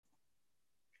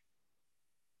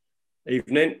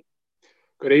Evening.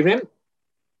 Good evening.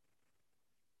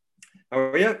 How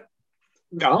are you?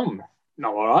 Not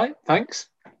all right, thanks.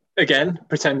 Again,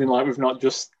 pretending like we've not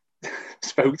just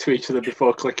spoke to each other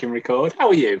before clicking record. How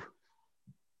are you?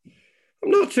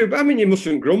 I'm not too bad. I mean, you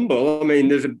mustn't grumble. I mean,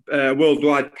 there's a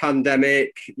worldwide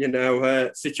pandemic.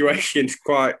 Situation's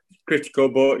quite critical,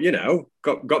 but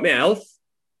got my health.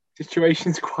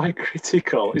 Situation's quite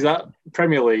critical. Is that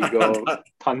Premier League or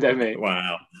pandemic?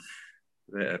 Wow,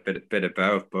 a bit of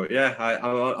both. But yeah,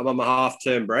 I'm on my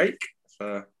half-term break.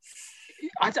 So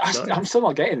I'm still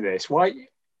not getting this. Why?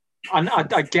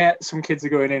 I get some kids are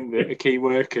going in that are key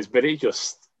workers, but it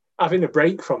just having a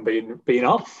break from being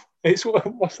off.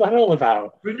 What's that all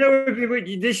about? But no,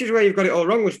 this is where you've got it all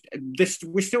wrong.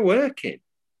 We're still working.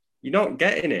 You're not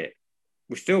getting it.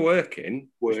 We're still working.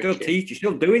 We're still teaching,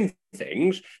 still doing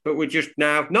things, but we're just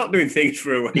now not doing things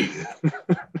for a week.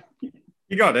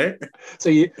 You got it. So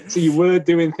you were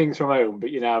doing things from home,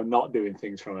 but you're now not doing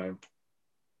things from home.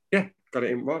 Yeah, got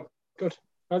it in one. Good.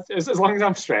 As long as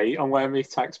I'm straight on where my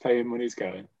tax-paying money's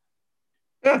going.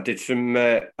 I did some.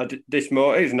 I did this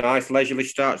morning. It was a nice leisurely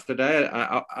start to the day.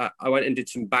 I went and did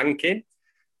some banking.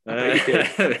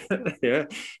 Yeah,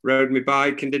 rode my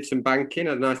bike and did some banking.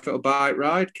 Had a nice little bike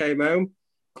ride. Came home,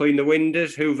 cleaned the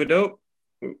windows, hoovered up.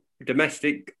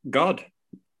 Domestic god.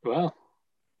 Well,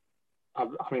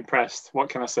 I'm impressed. What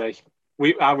can I say?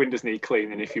 Our windows need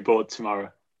cleaning if you're bored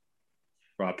tomorrow.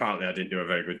 Well, apparently I didn't do a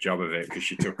very good job of it because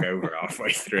she took over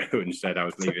halfway through and said I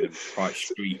was leaving them quite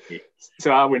streaky.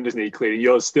 So our windows need cleaning.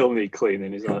 Yours still need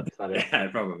cleaning, is that it? Yeah,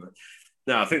 probably.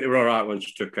 No, I think they were all right when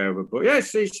she took over. But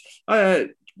yes, it's a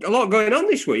lot going on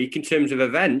this week in terms of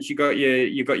events. You got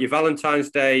your Valentine's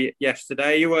Day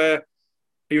yesterday. Are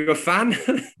you a fan?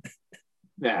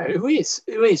 No, who is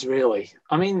really?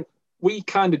 I mean, we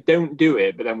kind of don't do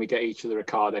it, but then we get each other a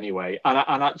card anyway.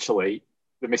 And actually,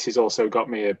 the missus also got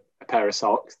me a pair of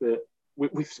socks that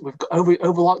we've got over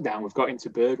lockdown. We've got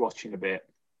into bird watching a bit,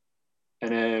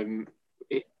 and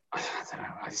I don't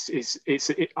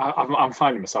know. I'm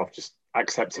finding myself just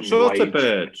accepting sort of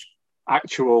birds,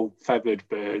 actual feathered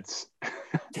birds,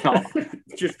 not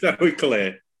just so we're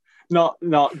clear, not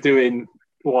doing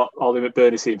what Ollie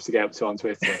McBurney seems to get up to on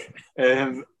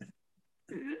Twitter.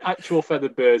 Actual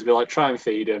feathered birds, we like try and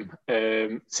feed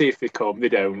them, see if they come. They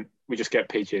don't. We just get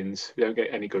pigeons. We don't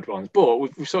get any good ones. But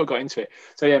we've sort of got into it.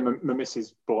 So yeah, my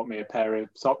missus bought me a pair of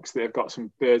socks that have got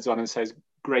some birds on and says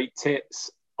 "Great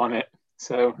Tits" on it.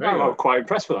 So I'm quite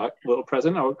impressed with that little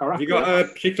present. Have you got a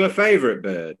particular favourite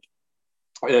bird?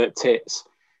 Tits.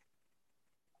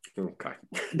 Okay.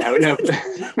 No.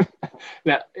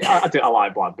 No, I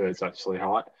like blackbirds actually. I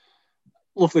like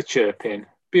lovely chirping,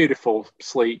 beautiful,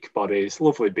 sleek bodies,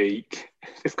 lovely beak.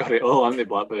 They've got it all, haven't they,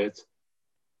 blackbirds?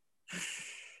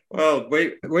 Well,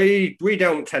 we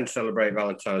don't tend to celebrate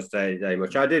Valentine's Day very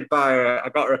much. I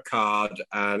got her a card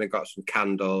and I got some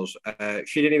candles.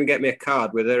 She didn't even get me a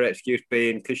card, with her excuse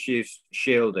being because she's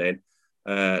shielding,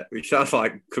 which sounds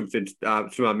like something some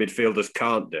of our midfielders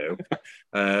can't do.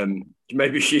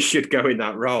 Maybe she should go in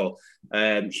that role.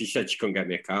 She said she couldn't get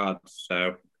me a card,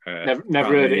 so never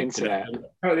heard of internet.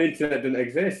 Apparently, the internet didn't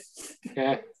exist.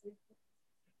 Yeah.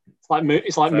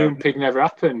 It's like Moonpig never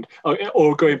happened.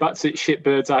 Or going back to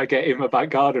shitbirds I get in my back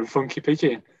garden, Funky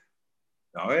Pigeon.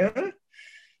 Oh yeah.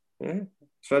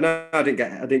 So no, I didn't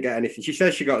get anything. She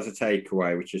says she got us a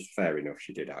takeaway, which is fair enough.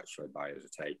 She did actually buy us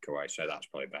a takeaway, so that's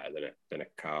probably better than a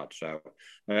card. So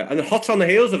and hot on the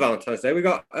heels of Valentine's Day, we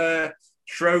got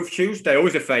Shrove Tuesday,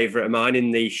 always a favourite of mine.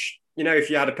 In the if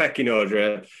you had a pecking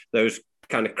order, those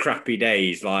kind of crappy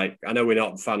days. Like, I know we're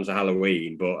not fans of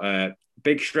Halloween, but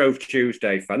big Shrove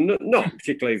Tuesday fan, not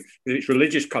particularly with its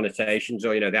religious connotations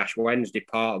or, the Ash Wednesday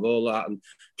part of all that, and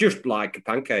just like a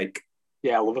pancake.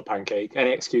 Yeah, I love a pancake.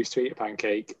 Any excuse to eat a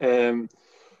pancake.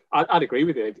 I'd agree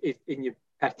with you. In your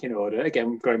pecking order,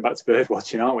 again, going back to bird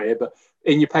watching, aren't we? But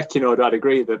in your pecking order, I'd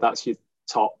agree that that's your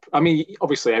top. I mean,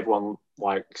 obviously everyone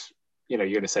likes, you're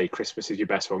going to say Christmas is your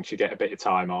best one because you get a bit of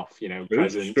time off,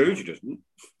 presents. Scrooge doesn't.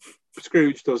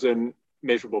 Scrooge doesn't.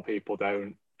 Miserable people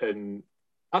don't. And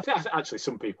I think actually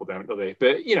some people don't, do they?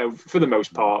 But, for the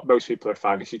most part, most people are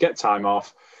fine because you get time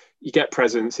off, you get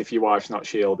presents if your wife's not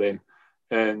shielding,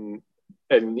 and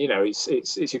it's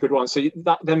a good one. So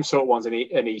them sort of ones and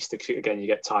Easter, again, you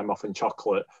get time off and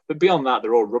chocolate. But beyond that,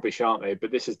 they're all rubbish, aren't they?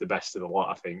 But this is the best of the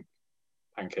lot, I think.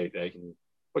 Pancake Day.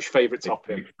 What's your favourite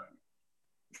topping?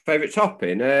 Favourite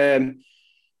topping?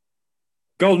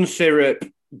 Golden syrup,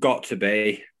 got to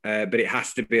be. But it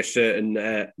has to be a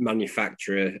certain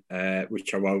manufacturer,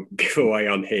 which I won't give away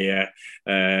on here.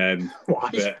 Why?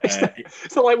 But,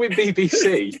 it's not like with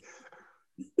BBC.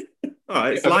 All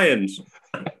right, it's Lions.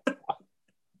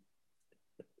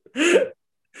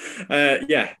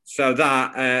 Yeah, so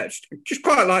that just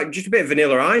quite like just a bit of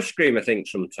vanilla ice cream. I think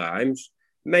sometimes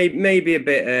maybe a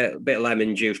bit of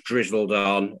lemon juice drizzled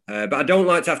on, but I don't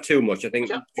like to have too much. I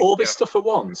think all this stuff at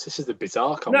once. This is the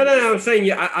bizarre combination. No. I'm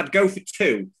saying I'd go for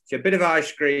two. So a bit of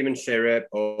ice cream and syrup,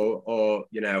 or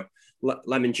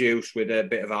lemon juice with a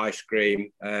bit of ice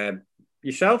cream.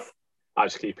 Yourself? I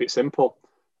just keep it simple.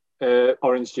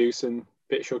 Orange juice and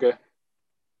bit of sugar.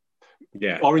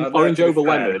 Yeah, orange over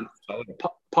lemon.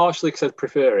 Partially because I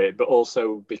prefer it, but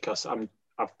also because I've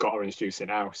got orange juice in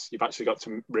house. You've actually got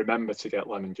to remember to get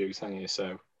lemon juice, haven't you?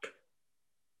 So,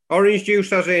 orange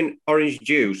juice as in orange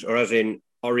juice, or as in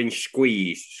orange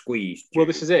squeezed. Well,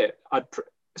 this is it.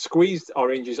 Squeezed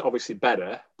orange is obviously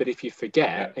better, but if you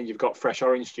forget and you've got fresh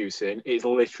orange juice in, it's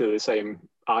literally the same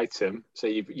item. So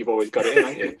you've always got it in,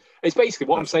 haven't you? It's basically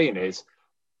what I'm saying is,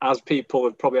 as people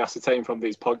have probably ascertained from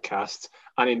these podcasts,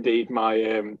 and indeed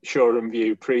my Showroom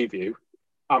View preview,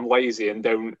 I'm lazy and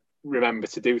don't remember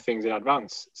to do things in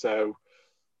advance. So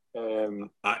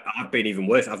I've been even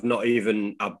worse. I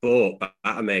bought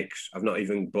batter mix. I've not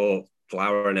even bought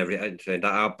flour and everything.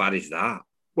 How bad is that?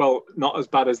 Well, not as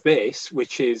bad as this,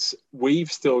 which is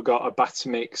we've still got a batter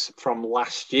mix from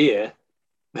last year.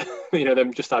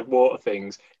 Them just had water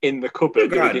things in the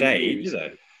cupboard that we didn't use.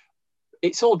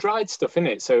 It's all dried stuff, isn't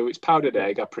it? So it's powdered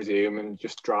egg, I presume, and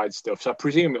just dried stuff. So I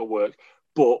presume it'll work.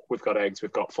 But we've got eggs,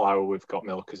 we've got flour, we've got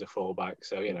milk as a fallback.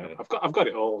 So I've got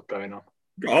it all going on.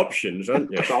 Got options,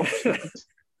 haven't you? Options.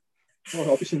 More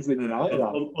options than United.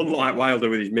 Unlike Wilder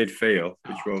with his midfield,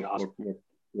 which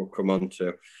we'll come on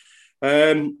to.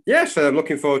 So I'm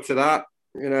looking forward to that.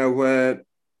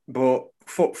 But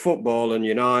football and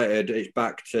United, it's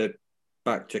back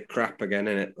to crap again,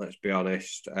 isn't it? Let's be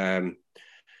honest.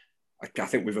 I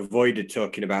think we've avoided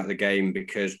talking about the game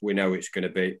because we know it's going to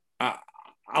be.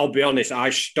 I'll be honest, I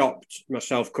stopped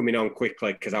myself coming on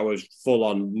quickly because I was full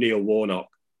on Neil Warnock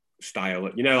style.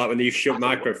 Like when you shove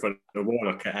microphone at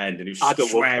Warnock at end and he was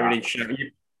swearing and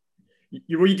shouting.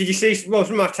 Did you see? Well,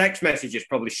 some of my text messages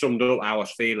probably summed up how I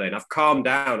was feeling. I've calmed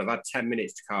down. I've had 10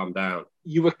 minutes to calm down.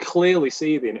 You were clearly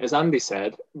seething, as Andy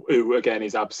said, who again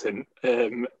is absent.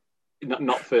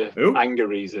 Not for anger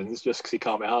reasons, just because he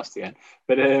can't be asked again.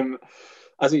 But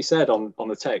as he said on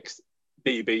the text,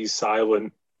 BB's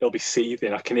silent. He'll be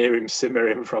seething. I can hear him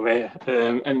simmering from here.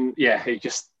 And then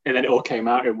it all came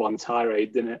out in one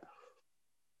tirade, didn't it?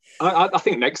 I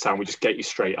think next time we just get you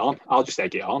straight on. I'll just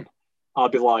egg it on. I'll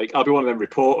be one of them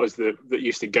reporters that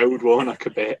used to goad Warnock a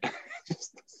bit,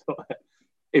 just sort of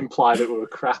imply that we were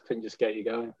crap and just get you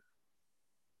going.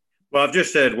 Well, I've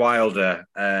just heard Wilder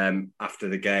after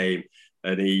the game,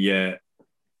 and he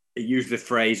used the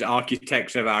phrase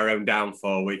 "architects of our own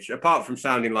downfall," which, apart from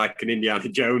sounding like an Indiana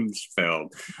Jones film,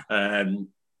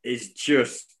 is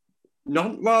just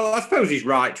not. Well, I suppose he's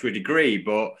right to a degree,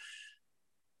 but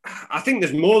I think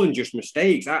there's more than just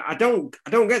mistakes. I don't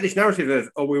get this narrative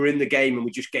of we were in the game and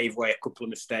we just gave away a couple of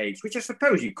mistakes, which I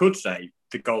suppose you could say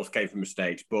the goals came from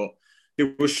mistakes, but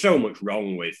there was so much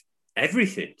wrong with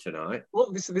everything tonight.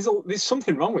 Well, there's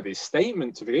something wrong with his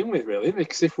statement to begin with, really,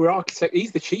 because if we're architect,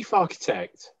 he's the chief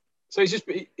architect, so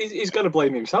he's got to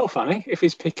blame himself, hasn't he? If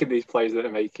he's picking these players that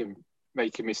are making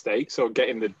mistakes or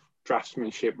getting the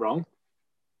draftsmanship wrong,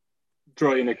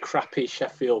 drawing a crappy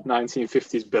Sheffield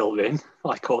 1950s building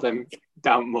like all them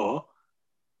down more.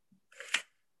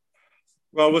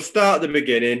 Well, we'll start at the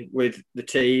beginning with the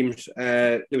teams.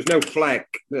 There was no Fleck.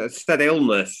 Said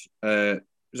illness.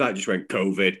 Zach just went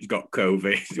COVID. He's got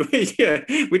COVID.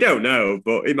 Yeah, we don't know,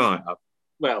 but he might have.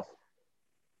 Well,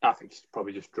 I think he's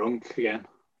probably just drunk again.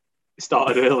 He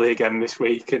started early again this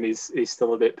week and he's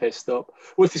still a bit pissed up.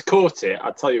 Well, if he's caught it,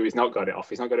 I'd tell you he's not got it off.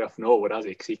 He's not got it off Norwood, has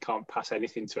he? Because he can't pass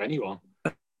anything to anyone.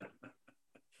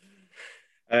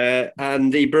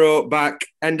 And he brought back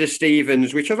Ender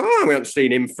Stevens, which I thought, we haven't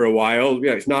seen him for a while.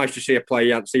 It's nice to see a player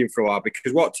you haven't seen for a while,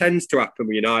 because what tends to happen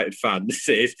with United fans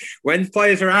is when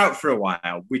players are out for a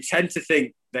while, we tend to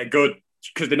think they're good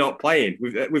because they're not playing.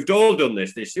 We've all done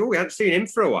this. They say, we haven't seen him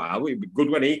for a while. It'd be good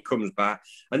when he comes back.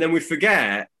 And then we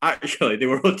forget, actually, they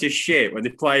were utter shit when they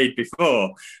played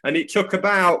before. And it took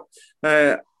about,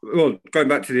 going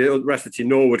back to the rest of the team,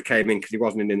 Norwood came in because he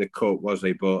wasn't in the cup, was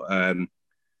he?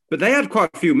 But they had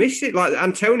quite a few missing. Like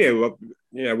Antonio,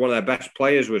 one of their best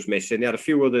players was missing. They had a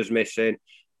few others missing.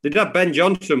 They did have Ben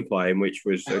Johnson playing, which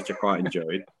I quite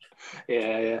enjoyed.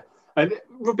 Yeah. And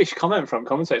rubbish comment from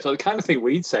commentators. So the kind of thing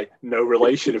we'd say, no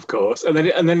relation, of course. And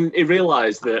then he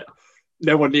realised that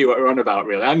no one knew what we were on about,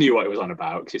 really. I knew what he was on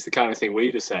about because it's the kind of thing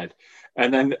we'd have said.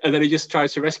 And then he just tried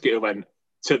to rescue it and went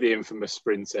to the infamous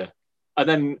sprinter.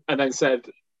 And then said,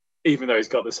 even though he's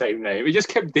got the same name. He just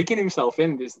kept digging himself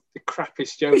in. This the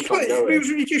crappiest joke. It was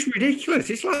just ridiculous.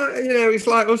 It's like, it's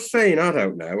like us saying, I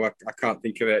don't know, I can't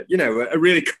think of it. A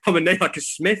really common name like a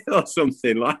Smith or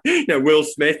something, like Will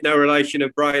Smith, no relation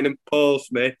of Brian and Paul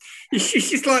Smith. It's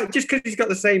just like, just because he's got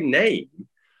the same name.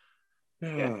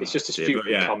 Yeah, it's just a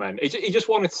stupid comment. He just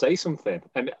wanted to say something,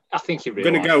 and I think he really.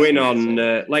 I'm going to go in on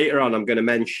later on. I'm going to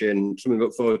mention something to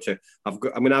look forward to. I'm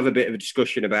going to have a bit of a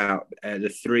discussion about the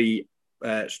 3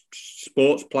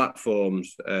 sports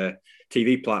platforms,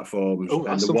 TV platforms. Oh,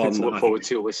 that's something to look forward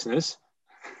to, listeners.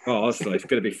 Oh, honestly, it's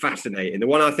going to be fascinating. The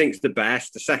one I think is the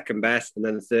best, the second best, and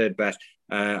then the third best.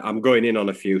 I'm going in on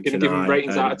a few tonight. Give them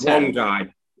ratings out of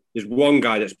 10. There's one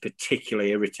guy that's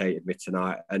particularly irritated me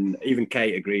tonight, and even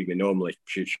Kate agreed with me. Normally,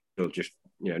 she'll just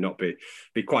not be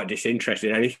quite disinterested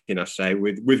in anything I say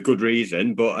with good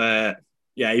reason. But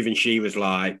even she was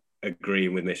like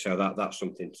agreeing with me, so that's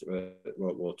something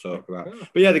we'll talk about. Yeah.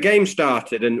 But yeah, the game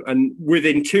started, and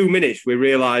within 2 minutes we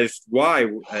realised why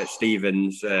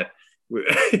Stevens.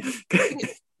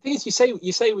 Thing is,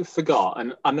 you say we forgot,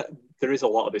 and there is a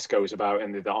lot of this goes about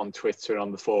on Twitter and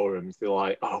on the forums. They're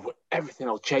like, oh, everything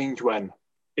will change when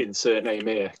insert name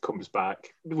here comes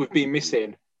back. We've been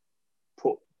missing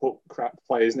put crap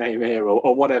player's name here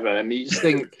or whatever, and you just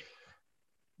think,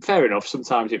 fair enough.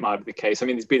 Sometimes it might be the case. I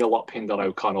mean, there's been a lot pinned on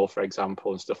O'Connell, for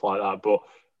example, and stuff like that. But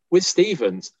with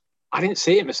Stevens, I didn't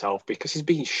see it myself because he's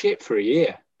been shit for a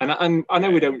year, and I know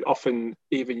we don't often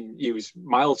even use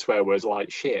mild swear words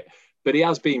like shit. But he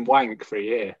has been wank for a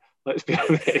year, let's be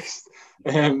honest.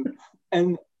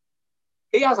 And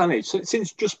he has, hasn't he?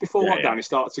 Since just before lockdown, he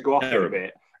started to go off a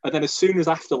bit. And then as soon as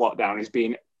after lockdown, he's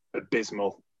been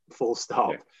abysmal, full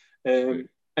stop. And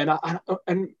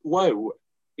Lowe,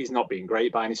 he's not been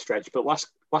great by any stretch, but last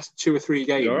 2 or 3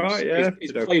 games,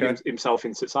 he's played himself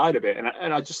inside a bit.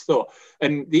 And I just thought,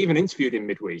 and they even interviewed him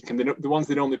midweek, and the ones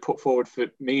they normally put forward for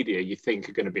media, you think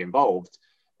are going to be involved.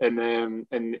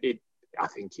 I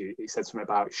think he said something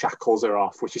about shackles are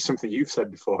off, which is something you've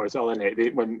said before as well, isn't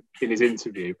it? When in his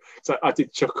interview. So I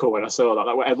did chuckle when I saw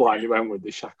that headline he went with, the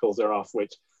shackles are off,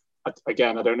 which,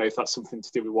 again, I don't know if that's something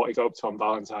to do with what he got up to on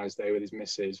Valentine's Day with his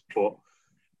missus,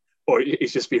 or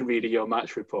he's just been reading your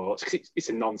match reports, because it's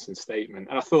a nonsense statement.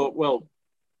 And I thought, well,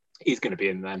 he's going to be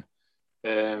in then.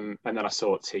 And then I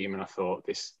saw a team and I thought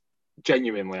I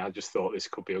just thought this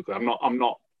could be ugly. I'm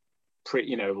not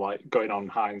pretty, like going on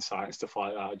hindsight and stuff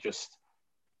like that.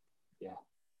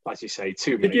 As you say,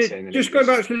 2 minutes in. Just going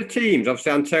back to the teams,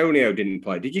 obviously Antonio didn't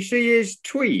play. Did you see his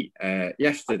tweet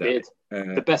yesterday? I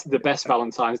did. The best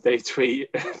Valentine's Day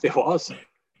tweet there was.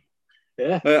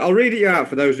 Yeah. I'll read it out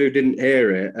for those who didn't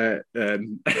hear it.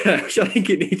 I think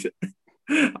it needs.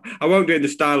 I won't do it in the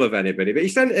style of anybody, but he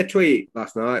sent a tweet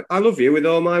last night. I love you with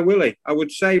all my willy. I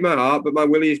would say my heart, but my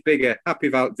willy is bigger. Happy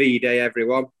V-Day,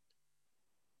 everyone.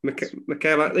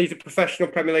 Michael, he's a professional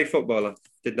Premier League footballer.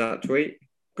 Did that tweet.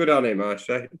 Good on him, I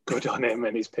say. Good on him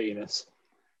and his penis.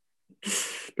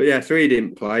 But yeah, so he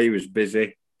didn't play. He was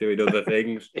busy doing other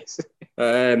things.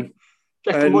 We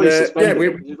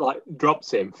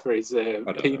dropped him for his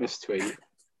penis tweet.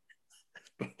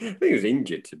 I think he was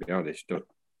injured, to be honest.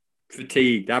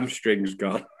 Fatigued, hamstrings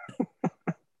gone.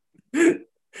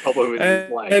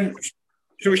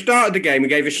 So we started the game. We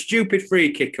gave a stupid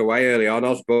free kick away early on.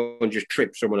 Osborne just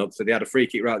tripped someone up, so they had a free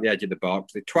kick right at the edge of the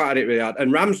box. They twatted it really hard,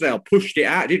 and Ramsdale pushed it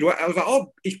out. I was like,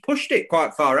 oh, he's pushed it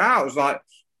quite far out. I was like,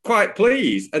 quite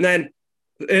pleased. And then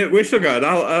whistle going, and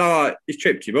I like, he's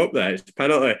tripped him up there. It's a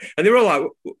penalty. And they were all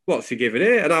like, what's he giving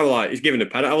here? And I was like, he's giving a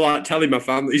penalty. I was like, telling my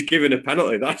family he's giving a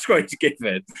penalty. That's what he's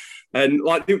giving. And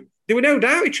like, there were no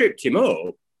doubt he tripped him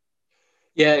up.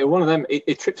 Yeah, one of them,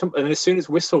 it tripped him. And as soon as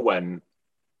whistle went,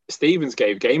 Stevens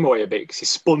gave game away a bit because he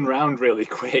spun round really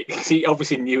quick. He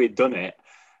obviously knew he'd done it.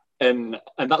 And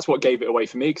that's what gave it away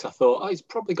for me, because I thought, he's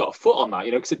probably got a foot on that,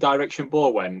 because the direction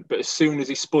ball went. But as soon as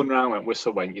he spun round and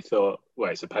whistle went, you thought,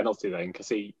 well, it's a penalty then, because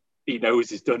he knows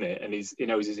he's done it and he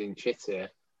knows he's in shit here.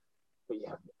 But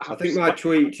yeah, I think my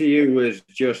tweet to you was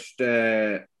just,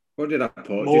 what did I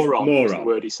put? Moron. Just the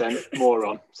word he sent.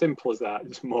 Moron. Simple as that,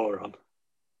 just moron.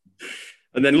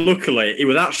 And then luckily, he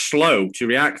was that slow to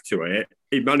react to it.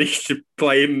 He managed to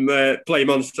play him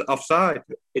on offside.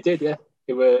 It did, yeah.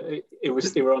 They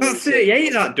were on. That's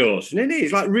 38, that Dawson, isn't he?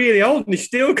 He's like really old, and he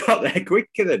still got there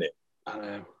quicker than it. I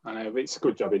know. But it's a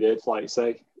good job he did, like you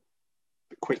say.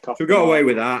 Quick off. So we got away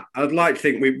with that. I'd like to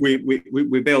think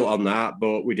we built on that,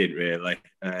 but we didn't really.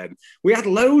 We had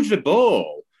loads of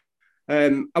ball.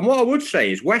 And what I would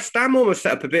say is West Ham almost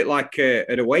set up a bit like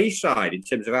an away side in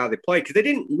terms of how they play, because they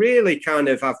didn't really kind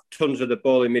of have tons of the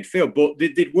ball in midfield, but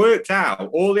they'd worked out.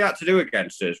 All they had to do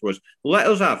against us was let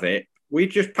us have it,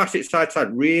 we'd just pass it side to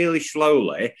side really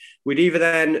slowly. We'd either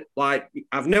then like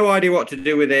have no idea what to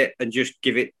do with it and just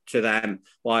give it to them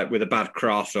like with a bad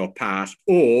cross or pass,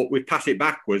 or we'd pass it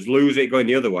backwards, lose it going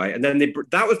the other way, and then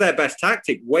that was their best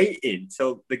tactic, waiting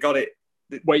till they got it.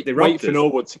 Wait for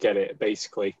Norwood to get it,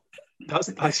 basically. That's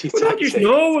your tactic. Not just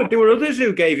Norwood, there were others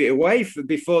who gave it away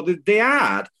before. They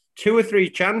had 2 or 3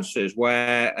 chances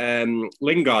where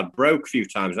Lingard broke a few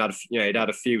times. He'd had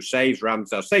a few saves,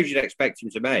 Ramsdale saves you'd expect him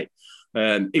to make.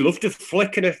 He loved a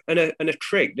flick and a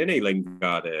trick, didn't he,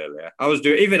 Lingard, earlier? I was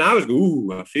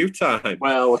going, a few times.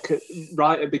 Well,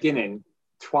 right at the beginning,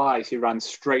 twice he ran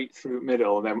straight through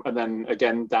middle and then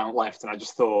again down left, and I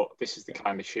just thought, this is the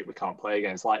kind of shit we can't play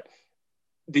against. Like,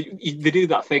 they do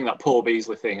that thing, that Paul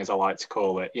Beasley thing, as I like to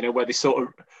call it, where they sort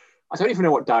of, I don't even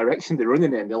know what direction they're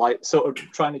running in. They're like sort of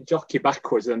trying to jockey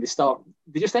backwards, and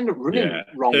they just end up running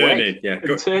wrong way.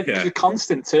 It's a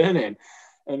constant turning,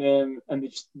 and they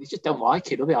just don't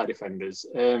like it, do they, our defenders?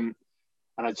 And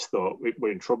I just thought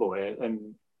we're in trouble here.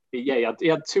 And he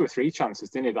had 2 or 3 chances,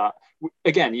 didn't he? That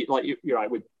again, you're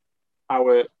right, with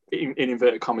our in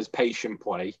inverted commas patient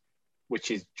play,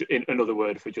 which is another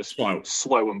word for just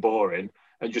slow and boring,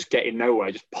 and just getting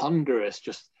nowhere, just ponderous,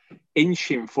 just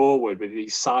inching forward with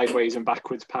these sideways and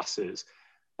backwards passes,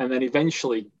 and then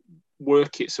eventually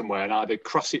work it somewhere and either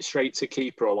cross it straight to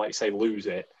keeper or, like say, lose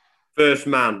it. First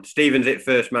man. Stevens hit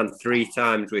first man 3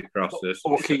 times with crosses.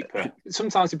 Or keeper.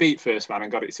 Sometimes he beat first man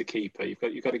and got it to keeper.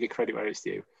 You've got to give credit where it's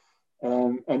due.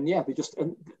 And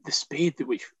the speed at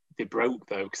which they broke,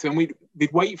 though, because then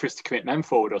they'd wait for us to commit men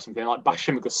forward or something, like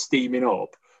Basham would go steaming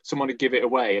up, someone would give it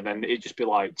away, and then it'd just be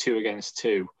like 2 against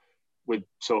 2 with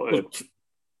sort of...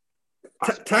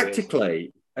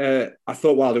 Tactically, I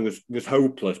thought Wilder was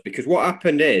hopeless, because what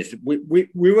happened is we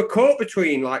were caught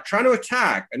between like trying to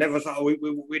attack, and everyone's like,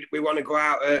 we want to go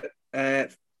out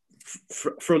at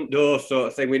front door sort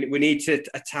of thing. We need to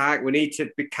attack. We need to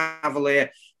be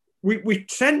cavalier. We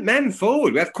sent men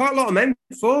forward. We had quite a lot of men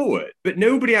forward, but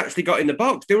nobody actually got in the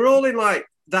box. They were all in like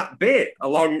that bit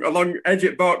along edge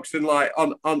of box and like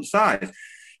on sides.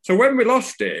 So when we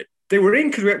lost it, they were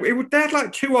in because they had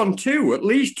like 2-on-2 at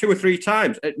least 2 or 3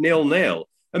 times at 0-0.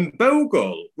 And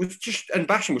Bogle and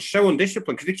Basham was so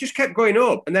undisciplined because they just kept going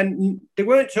up, and then they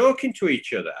weren't talking to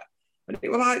each other. And it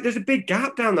was like, there's a big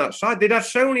gap down that side. They'd had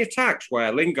so many attacks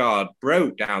where Lingard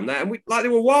broke down there, and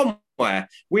there were one where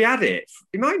we had it.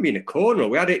 It might be in a corner.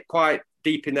 We had it quite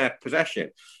deep in their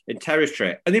possession in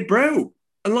territory, and they broke.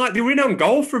 And like they were in on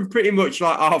goal from pretty much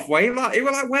like halfway. Like it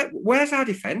was like, where's our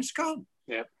defence gone?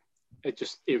 Yeah. It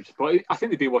was. But I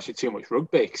think they'd be watching too much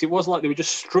rugby, because it was like they were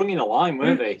just strung in a line,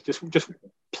 weren't they? Just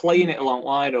playing it along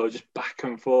line or just back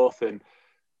and forth, and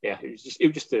yeah,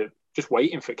 it was just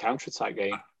waiting for a counter attack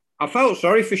game. I felt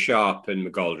sorry for Sharp and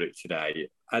McGoldrick today,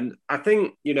 and I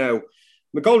think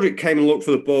McGoldrick came and looked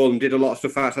for the ball and did a lot of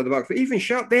stuff outside the box, but even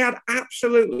Sharp, they had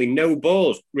absolutely no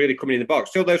balls really coming in the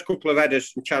box. Still, those couple of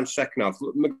headers and chance second half.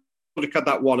 McGoldrick had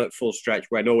that one at full stretch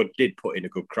where Norwood did put in a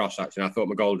good cross, actually. I thought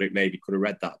McGoldrick maybe could have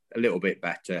read that a little bit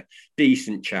better.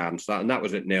 Decent chance, and that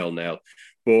was at 0-0.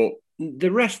 But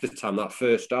the rest of the time, that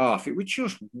first half, it was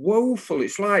just woeful.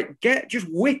 It's like, just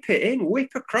whip it in, whip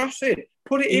a cross in,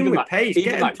 put it in with pace.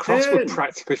 Even that cross was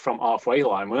practically from halfway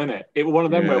line, weren't it? It was one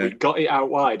of them where we got it out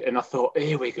wide, and I thought,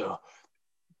 here we go.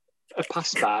 A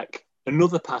pass back,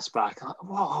 another pass back.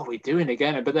 What are we doing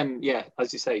again? But then, yeah,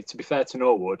 as you say, to be fair to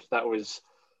Norwood, that was...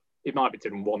 It might be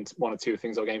doing one or two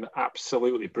things all game.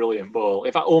 Absolutely brilliant ball.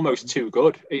 In fact, almost too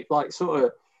good. It like sort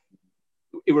of,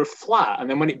 it were flat, and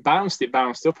then when it bounced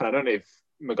up. And I don't know if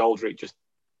McGoldrick just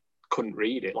couldn't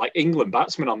read it. Like England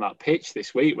batsmen on that pitch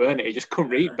this week, weren't it? He just couldn't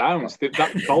read bounce.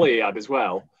 That volley he had as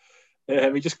well.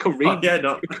 He just couldn't read.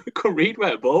 Couldn't read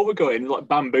where the ball were going. Like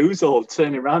bamboozled,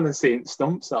 turning around and seeing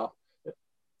stumps off.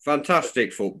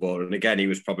 Fantastic footballer, and again, he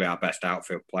was probably our best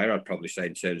outfield player, I'd probably say,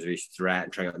 in terms of his threat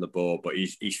and trying on the ball. But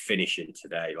he's finishing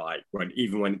today. Like when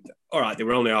all right, they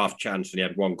were only half chance and he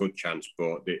had one good chance,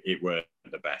 but it weren't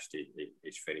the best.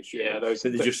 He's finishing. Yeah, there's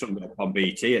just something on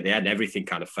BT at the end. Everything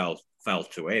kind of fell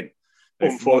to him.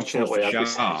 Unfortunately,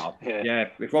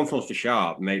 if one falls to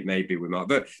Sharp, maybe we might.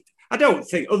 But I don't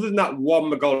think, other than that one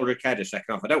McGoldrick header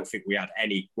second half, I don't think we had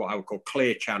any what I would call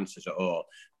clear chances at all.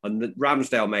 And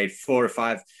Ramsdale made 4 or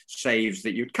 5 saves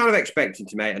that you'd kind of expect him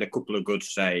to make, and a couple of good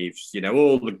saves.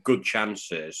 All the good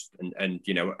chances and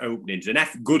openings and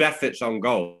good efforts on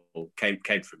goal came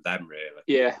from them, really.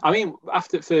 Yeah, I mean,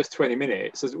 after the first 20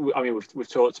 minutes, we've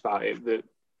talked about it, that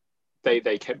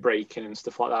they kept breaking and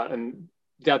stuff like that, and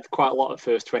they had quite a lot of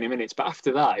first 20 minutes. But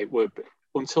after that,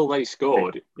 until they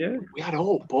scored, we had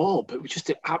all ball, but we just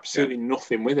did absolutely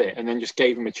nothing with it, and then just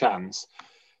gave them a chance.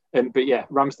 But yeah,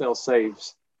 Ramsdale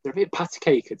saves. They're a bit patty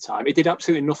cake at time. He did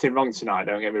absolutely nothing wrong tonight.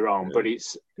 Don't get me wrong, but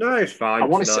it's fine. I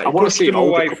want to see. Tonight. I want to see him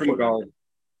hold a away couple from of them. goal.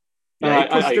 Yeah, he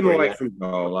pushed him agree, away yeah. from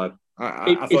goal. I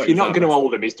If you're not going to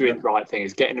hold him, he's doing the right thing.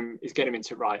 He's getting him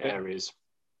into right areas.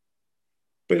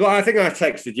 But I think I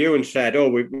texted you and said, "Oh,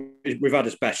 we've had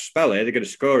his best spell here. They're going to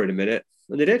score in a minute,"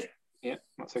 and they did. Yeah,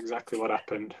 that's exactly what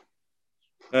happened.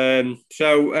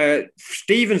 So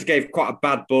Stevens gave quite a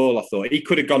bad ball. I thought he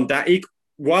could have gone down.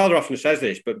 Wilder often says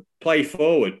this, but play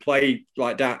forward, play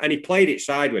like that, and he played it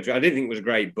sideways. I didn't think it was a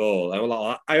great ball.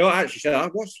 I actually said,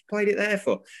 "What's he played it there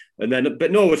for?" And then,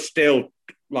 but Norwood still,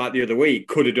 like the other week,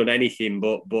 could have done anything,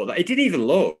 but he didn't even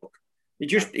look. He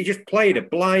just played a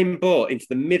blind ball into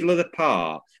the middle of the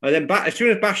park, and then as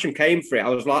soon as Basham came for it, I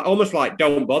was like, almost like,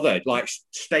 don't bother, like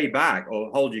stay back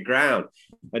or hold your ground.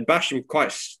 And Basham,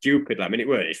 quite stupidly, I mean, it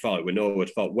weren't his fault, it was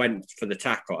Norwood's fault, went for the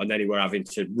tackle, and then he were having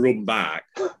to run back.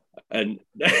 And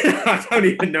I don't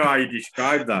even know how you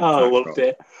describe that. I loved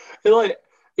it.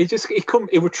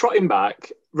 He were trotting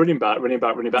back, running back,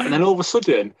 and then all of a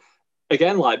sudden,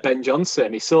 again, like Ben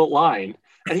Johnson, he saw line,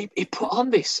 and he put on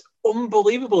this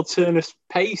unbelievable turn of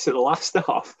pace at the last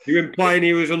half. You implying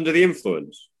he was under the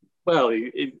influence? Well,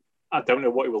 I don't know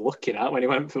what he was looking at when he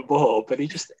went for the ball, but he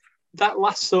just, that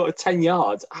last sort of 10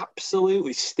 yards,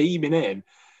 absolutely steaming in.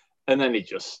 And then he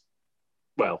just,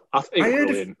 I think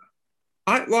brilliant.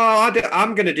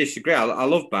 I'm going to disagree. I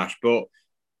love Bash, but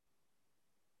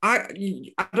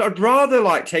I'd rather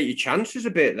like take your chances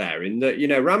a bit there in that,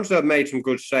 Ramsdale made some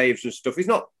good saves and stuff. He's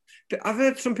not, I've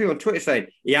heard some people on Twitter saying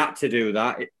he had to do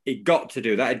that. He got to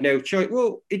do that. He had no choice.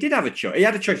 Well, he did have a choice. He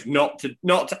had a choice not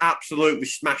to absolutely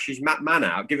smash his man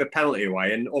out, give a penalty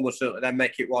away, and almost certainly then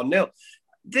make it 1-0.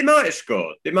 They might have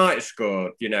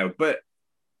scored, but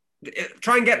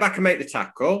try and get back and make the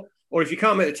tackle. Or if you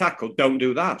can't make the tackle, don't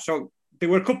do that. So there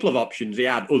were a couple of options he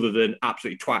had other than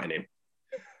absolutely twatting him.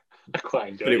 I quite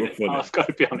enjoyed it. I've got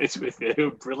to be honest with you. They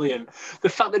were brilliant. The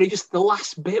fact that the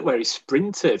last bit where he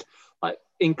sprinted, like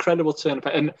incredible turn of,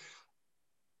 and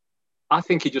I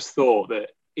think he just thought that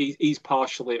he's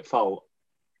partially at fault,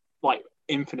 like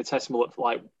infinitesimal at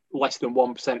like less than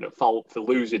 1% at fault for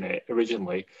losing it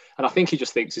originally. And I think he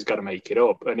just thinks he's got to make it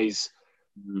up, and he's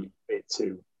a bit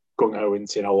too gung-ho and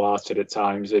hearted at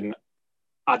times. And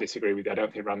I disagree with you. I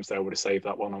don't think Ramsdale would have saved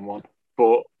that one-on-one.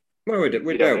 But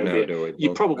we don't know, do we?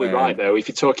 You're probably right, though. If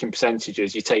you're talking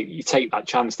percentages, you take that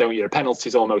chance, don't you? A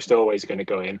penalty's almost always going to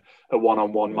go in. A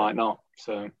one-on-one might not.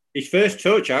 So his first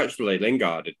touch, actually,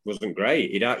 Lingard, wasn't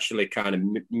great. He'd actually kind of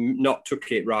not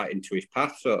took it right into his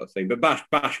path, sort of thing. But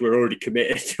Bash were already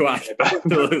committed to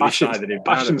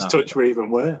Basham's touch were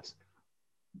even worse.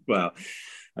 Well,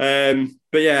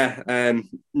 but yeah,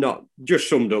 not just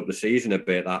summed up the season a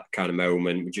bit. That kind of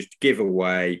moment, we just give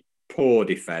away, poor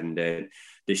defending.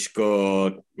 They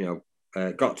scored,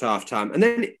 got to half time, and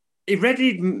then he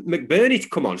readied McBurney to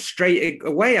come on straight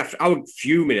away. After I was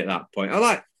fuming at that point. I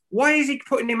like, why is he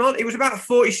putting him on? It was about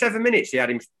 47 minutes. He had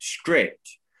him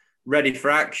stripped, ready for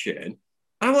action. And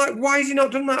I'm like, why has he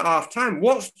not done that at half time?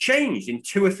 What's changed in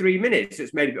 2 or 3 minutes?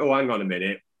 It's made, hang on a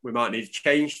minute, we might need to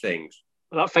change things.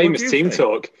 Well, that famous team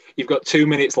talk. You've got 2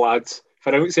 minutes, lads. If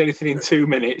I don't see anything in 2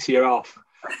 minutes, you're off.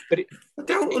 But I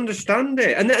don't understand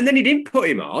it. And then he didn't put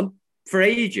him on for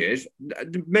ages.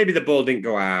 Maybe the ball didn't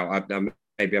go out.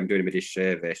 Maybe I'm doing him a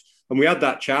disservice. And we had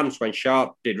that chance when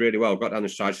Sharp did really well, got down the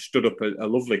side, stood up a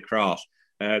lovely cross.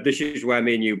 This is where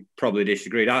me and you probably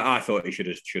disagreed. I thought he should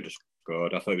have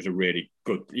scored. I thought it was a really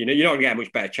good, you're not going to get a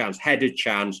much better chance. Headed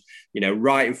chance,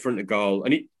 right in front of goal.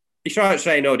 And he started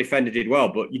saying, no, defender did well,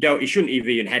 but he shouldn't have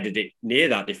even headed it near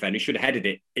that defender. He should have headed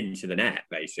it into the net,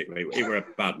 basically. It were a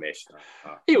bad miss.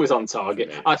 He was on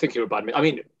target. I think it was a bad miss. I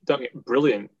mean, don't get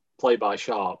brilliant play by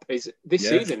Sharp.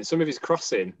 Season, some of his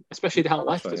crossing, especially down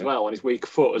left as well, on his weak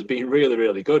foot, has been really,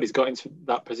 really good. He's got into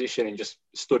that position and just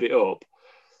stood it up.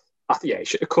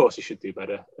 Of course he should do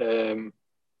better.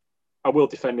 I will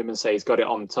defend him and say he's got it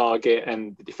on target,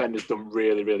 and the defender's done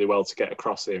really, really well to get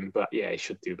across him. But yeah, he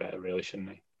should do better, really, shouldn't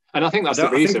he? And I think that's the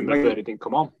reason McBurney didn't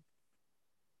come on.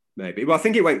 Maybe. Well, I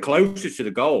think it went closer to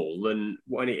the goal than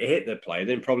when it hit the player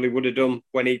than probably would have done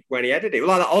when he headed it. Well,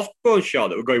 like that Osborne shot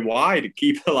that were going wide, the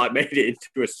keeper made it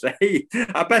into a save.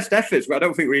 Our best efforts, but I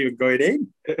don't think we're even going in.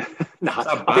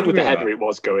 I think with the header it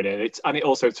was going in. And it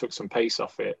also took some pace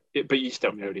off it. But you just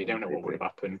don't know. You don't know what would have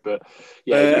happened. But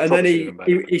yeah, and then he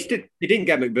didn't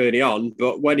get McBurney on,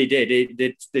 but when he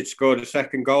did score a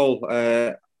second goal.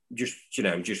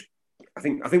 I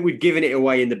think we'd given it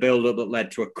away in the build-up that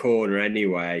led to a corner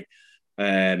anyway.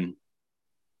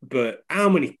 But how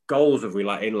many goals have we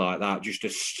let in like that? Just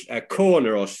a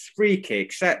corner or free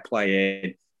kick, set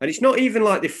playing, And it's not even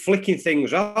like they're flicking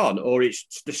things on, or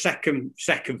it's the second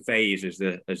phase, as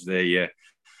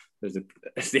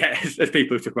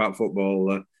people who talk about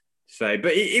football say.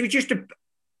 But it was just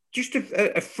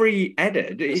a free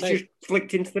header. It's just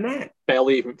flicked into the net.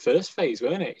 Barely even first phase,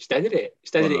 weren't it? Just headed it.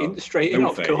 Just headed it straight in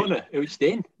off the corner. It was just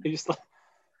in. It just like.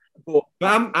 But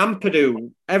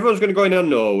Ampadu, everyone's going to go in on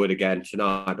Norwood again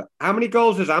tonight. But how many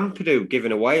goals has Ampadu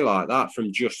given away like that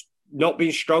from just not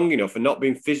being strong enough and not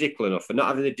being physical enough and not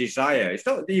having the desire? It's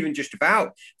not even just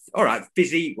about, all right,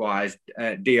 physique-wise,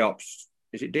 Diop's,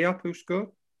 is it Diop who scored?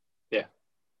 Yeah.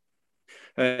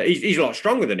 He's a lot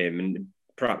stronger than him and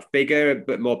perhaps bigger,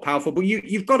 but more powerful. But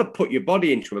you've got to put your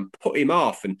body into him and put him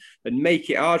off and make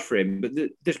it hard for him. But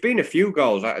there's been a few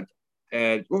goals. What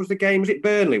was the game? Was it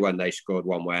Burnley when they scored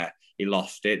one where he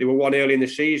lost it? There were one early in the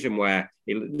season where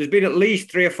there's been at least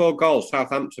 3 or 4 goals,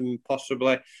 Southampton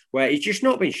possibly, where he's just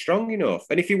not been strong enough.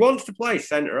 And if he wants to play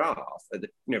centre half at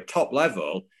the top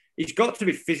level, he's got to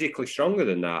be physically stronger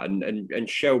than that and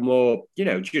show more,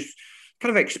 just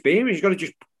kind of experience. You've got to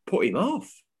just put him off.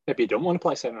 Maybe he don't want to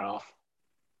play centre half.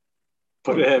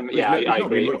 But I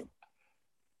agree.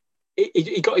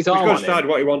 He got his arm on him. He's got to decide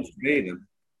what he wants to be then.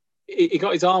 He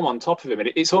got his arm on top of him,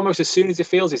 and it's almost as soon as he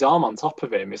feels his arm on top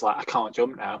of him, he's like, I can't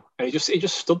jump now. And he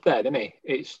just stood there, didn't he?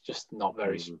 It's just not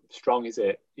very strong, is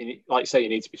it? Like you say, you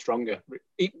need to be stronger.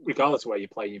 Regardless of where you're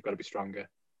playing, you've got to be stronger.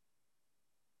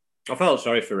 I felt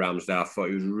sorry for Ramsdale. I thought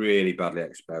he was really badly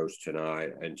exposed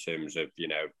tonight in terms of,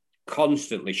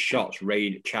 constantly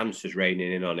chances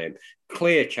raining in on him.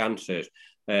 Clear chances.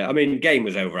 The game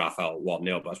was over, I felt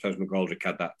 1-0, but I suppose McGoldrick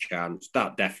had that chance.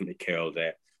 That definitely killed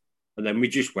it. And then we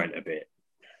just went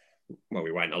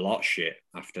we went a lot shit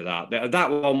after that.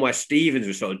 That one where Stevens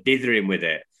was sort of dithering with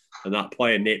it and that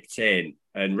player nipped in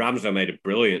and Ramsdale made a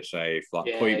brilliant save,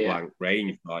 point-blank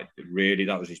range. Really,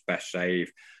 that was his best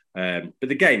save. But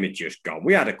the game had just gone.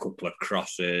 We had a couple of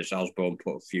crosses. Osborne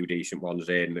put a few decent ones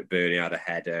in. McBurney had a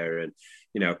header and,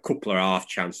 a couple of half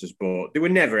chances. But there were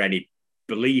never any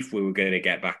belief we were going to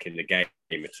get back in the game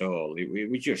at all. We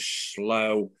were just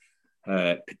slow.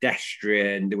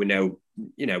 Pedestrian. There were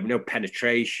no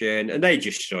penetration, and they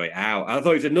just saw it out. I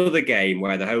thought it was another game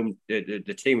where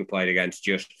the team we played against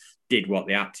just did what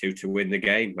they had to win the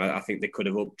game. I think they could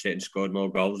have upped it and scored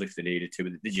more goals if they needed to,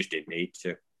 but they just didn't need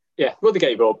to. Yeah, well, they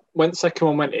gave up. When the second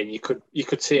one went in, you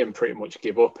could see them pretty much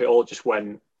give up. It all just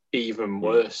went even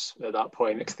worse at that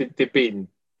point because they'd been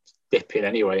dipping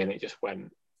anyway, and it just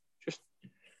went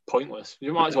pointless.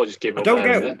 You might as well just give up.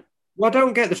 I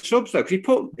don't get the subs though, because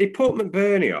he put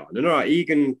McBurney on, and all right,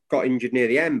 Egan got injured near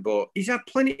the end, but he's had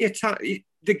plenty of time.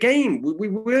 The game, we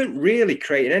weren't really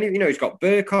creating any. He's got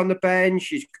Burke on the bench.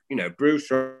 He's, Bruce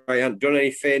hasn't done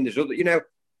anything. There's other,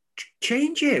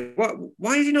 change it.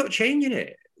 Why is he not changing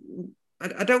it?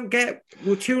 I don't get.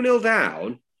 We're 2-0 down,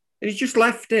 and he's just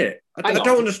left it. I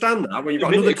don't understand that when you've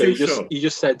got another 2 subs. You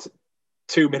just said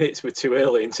 2 minutes were too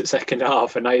early into the second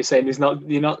half, and now you're saying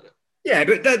you're not. Yeah,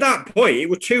 but at that point, it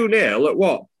was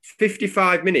 2-0 at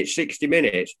 55 minutes, 60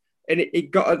 minutes, and it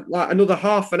got another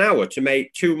half an hour to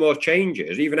make 2 more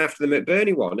changes, even after the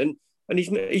McBurney one, and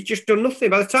he's just done nothing.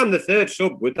 By the time the third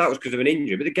sub, that was because of an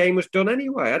injury, but the game was done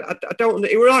anyway. I don't.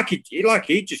 It was like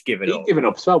he'd just given up. He'd given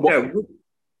up as well.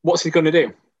 What's he going to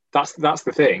do? That's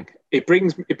the thing. It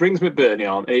brings McBurney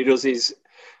on, and he does his.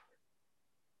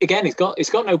 Again, he's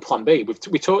got no plan B.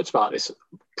 We talked about this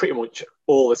pretty much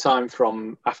all the time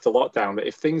from after lockdown, that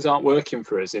if things aren't working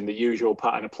for us in the usual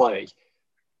pattern of play,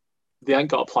 they ain't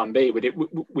got a plan B.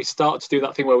 We start to do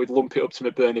that thing where we'd lump it up to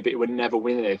McBurney, but he would never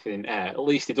win anything in air. At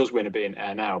least he does win a bit in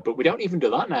air now, but we don't even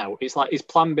do that now. It's like his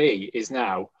plan B is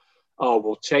now,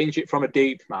 we'll change it from a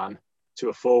deep man to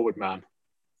a forward man.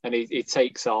 And he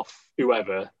takes off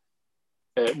whoever,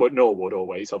 Norwood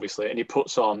always, obviously, and he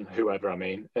puts on whoever,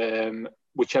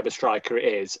 whichever striker it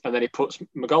is, and then he puts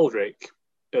McGoldrick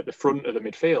at the front of the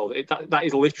midfield. That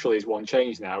is literally his one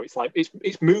change now. It's like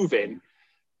it's moving,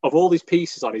 of all these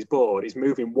pieces on his board, he's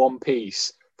moving one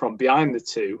piece from behind the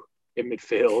 2 in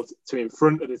midfield to in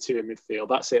front of the 2 in midfield.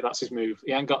 That's it. That's his move.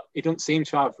 He doesn't seem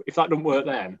to have. If that doesn't work,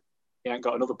 then he ain't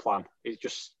got another plan. He's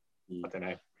just I don't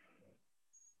know.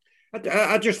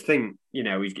 I just think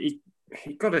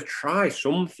he's got to try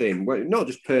something, not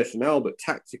just personnel, but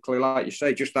tactically, like you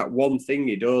say, just that one thing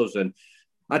he does. And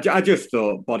I just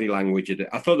thought the body language of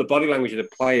the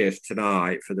players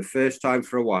tonight for the first time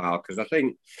for a while, because I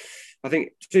think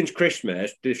since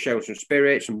Christmas they've shown some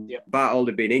spirit, some battle.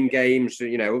 They've been in games.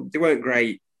 They weren't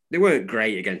great. They weren't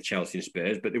great against Chelsea and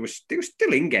Spurs, but they were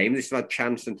still in game. They still had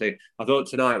chance and thing. I thought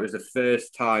tonight was the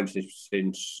first time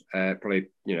since probably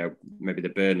maybe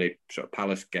the Burnley sort of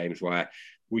Palace games where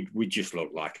we just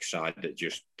looked like a side that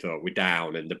just thought we're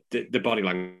down, and the body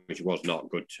language was not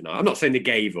good tonight. I'm not saying they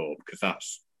gave up, because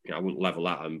that's, I wouldn't level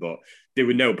at them, but there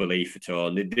was no belief at all.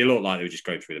 And they looked like they were just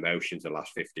going through the motions the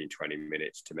last 15, 20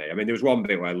 minutes to me. I mean, there was one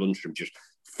bit where Lundstram just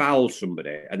fouled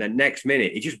somebody, and then next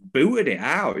minute he just booted it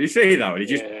out. You see that? And he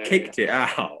just kicked it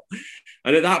out.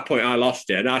 And at that point, I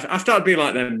lost it. And I started being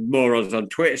like them morons on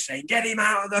Twitter saying, get him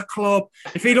out of the club.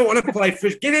 If he don't want to play for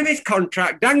us, give him his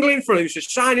contract, dangle in front of him, just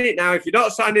sign it now. If you're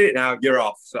not signing it now, you're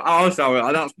off. So that's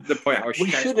the point I was. We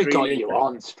should have got you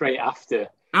on straight after.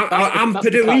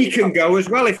 Ampadu, he can go as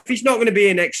well. If he's not going to be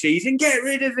here next season, get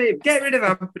rid of him. Get rid of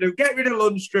Ampadu. Get rid of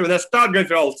Lundstram. And I started going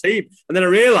through the whole team. And then I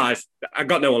realised I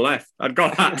got no one left. I'd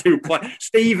got that 2 players.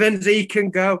 Stevens, he can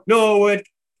go. Norwood,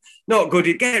 not good.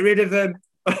 Get rid of him.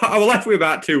 I was left with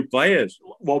about 2 players.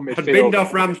 One midfield. I'd binned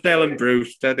off Ramsdale and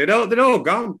Brewster. They're all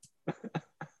gone.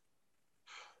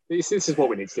 This is what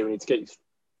we need to do. We need to get you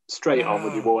straight on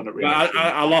with your Warnock.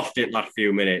 I lost it last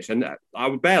few minutes, and I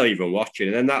was barely even watching.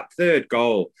 And then that third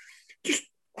goal, just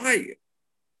like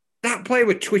that player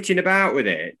was twitching about with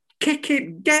it. Kick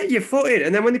it, get your foot in.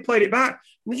 And then when they played it back,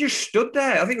 they just stood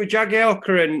there. I think with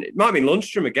Jagielka and it might have been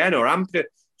Lundstram again or Ampadu.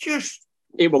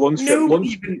 It was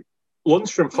Lundstram.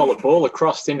 Lundstram followed ball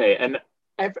across, didn't it? And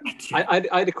I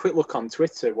had a quick look on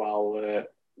Twitter while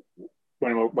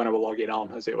when I was logging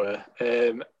on, as it were.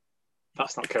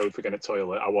 That's not code for going to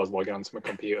toilet. I was logging onto my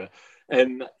computer,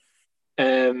 and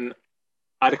I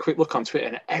had a quick look on Twitter,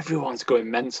 and everyone's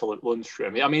going mental at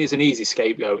Lundstram. I mean, it's an easy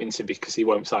scapegoat because he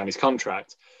won't sign his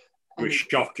contract. It was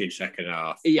shocking second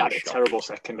half. He had a terrible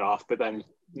second half, but then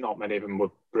not many of them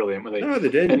were brilliant, were they? No, they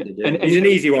didn't. And he's an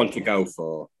easy one to go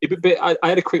for. But I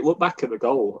had a quick look back at the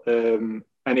goal, and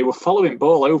he was following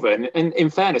ball over. And in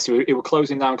fairness, he was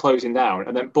closing down,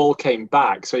 and then ball came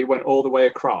back. So he went all the way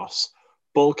across.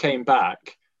 Ball came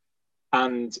back,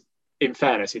 and in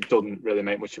fairness, he doesn't really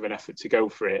make much of an effort to go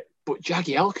for it. But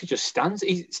Jagielka just stands.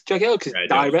 Jagielka's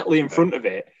directly in front of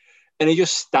it, and he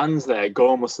just stands there,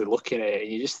 gormlessly looking at it.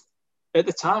 And you just, at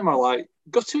the time, I'm like,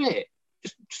 go to it.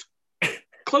 Just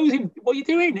close him. What are you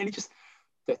doing? And he just,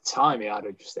 the time he had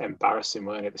was just embarrassing,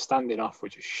 weren't it? The standing off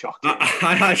was just shocking.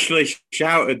 I actually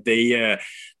shouted the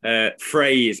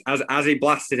phrase as he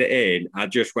blasted it in. I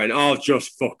just went, "Oh,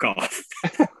 just fuck off,"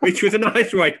 which was a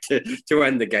nice way to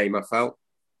end the game. I felt.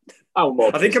 I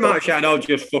think I might have shouted, "Oh,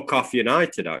 just fuck off,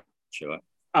 United." Actually,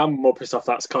 I'm more pissed off.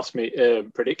 That's cost me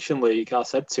prediction league. I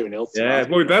said 2-0. Yeah,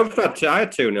 well, we both had. I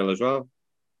had 2-0 as well.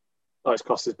 Oh, it's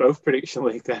cost us both prediction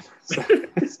league then.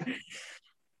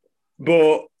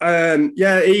 But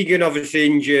Egan obviously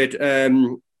injured. Look,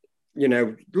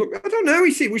 I don't know.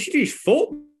 We should do his foot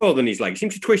more than his leg. He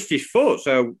seems to twist his foot.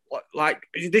 So, like,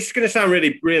 this is going to sound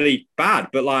really, really bad,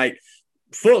 but like,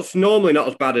 foot's normally not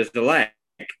as bad as the leg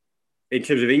in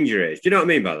terms of injuries. Do you know what I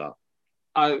mean by that?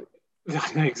 I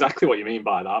know exactly what you mean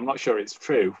by that. I'm not sure it's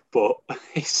true, but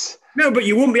it's no. But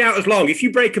you wouldn't be out as long if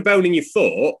you break a bone in your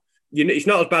foot. It's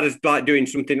not as bad as like doing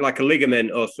something like a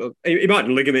ligament or so. He might have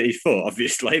ligament his foot,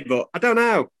 obviously, but I don't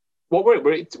know. What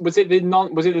were it? Was it the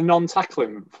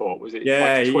non-tackling foot? Was it?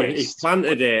 Yeah, like he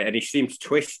planted it and he seemed to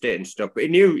twist it and stuff, but he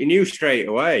knew straight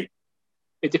away.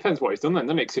 It depends what he's done then,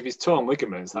 doesn't it? Because if he's torn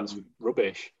ligaments, that's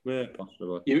rubbish. Yeah,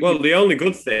 possibly. The only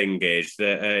good thing is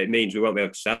that it means we won't be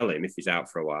able to sell him if he's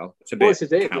out for a while. It's a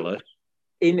bit callous.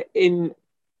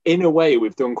 In a way,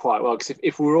 we've done quite well, because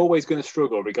if we're always going to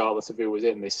struggle, regardless of who was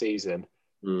in this season,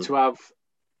 to have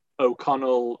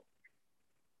O'Connell,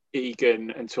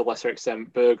 Egan, and to a lesser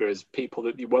extent Berger as people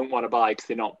that you won't want to buy because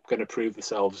they're not going to prove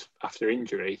themselves after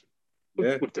injury,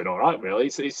 we've done all right, really.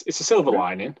 It's a silver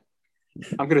lining.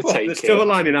 I'm going to take the silver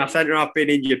lining. Our centre half being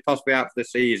injured, possibly out for the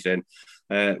season,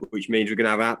 which means we're going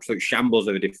to have absolute shambles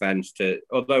of a defence.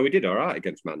 Although we did all right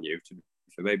against Man U,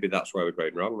 so maybe that's where we're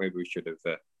going wrong. Maybe we should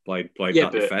have played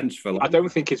that defence for. I don't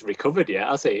think he's recovered yet,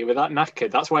 has he? With that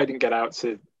knackered, that's why he didn't get out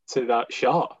to that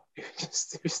shot. He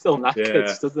was still knackered,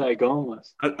 stood there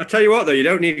gormless. I tell you what, though, you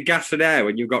don't need gas and air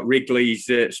when you've got Wrigley's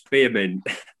spearmint.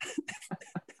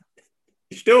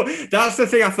 Still, that's the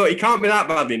thing. I thought he can't be that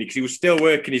bad, because he was still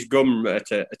working his gum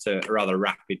at a rather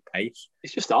rapid pace.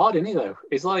 It's just hard, isn't he? Though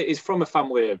he's from a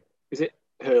family of, is it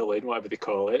hurling, whatever they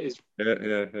call it?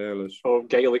 Hurlers or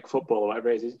Gaelic football or whatever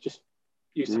it is. He's just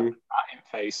used to having that in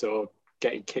face or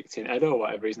getting kicked in head or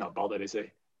whatever. He's not bothered, is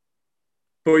he?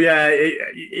 But yeah,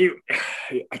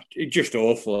 it just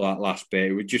awful, that last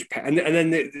bit. It would just, and then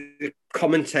the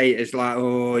commentators like,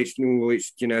 it's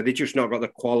they just not got the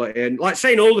quality, and like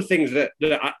saying all the things that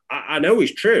I know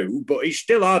is true, but it's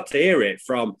still hard to hear it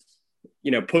from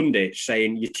pundits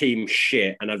saying your team's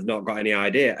shit and I've not got any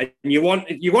idea, and you want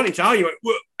it to argue,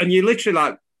 and you're literally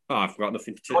like, Oh, I've got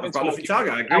nothing to target.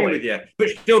 I agree with you, but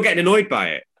still getting annoyed by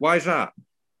it. Why is that?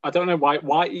 I don't know why.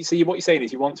 Why? See, what you're saying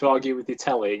is you want to argue with your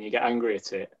telly and you get angry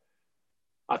at it.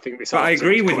 I think this. But I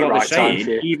agree with what they're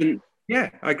saying.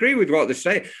 I agree with what they're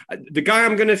saying. The guy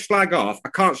I'm going to slag off, I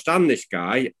can't stand this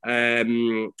guy,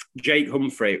 Jake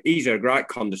Humphrey. He's a right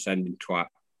condescending twat.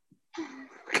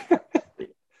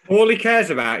 All he cares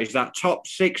about is that top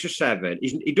 6 or 7.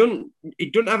 He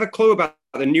doesn't have a clue about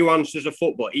the nuances of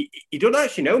football. He doesn't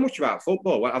actually know much about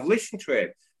football. Well, I've listened to him,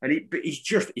 and he's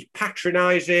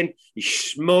patronising. He's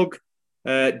smug.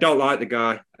 Don't like the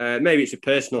guy. Maybe it's a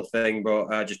personal thing,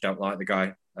 but I just don't like the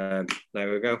guy. There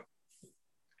we go.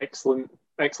 Excellent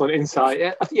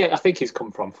insight. I think he's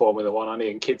come from Formula One,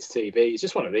 and kids' TV. He's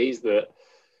just one of these that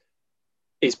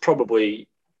is probably.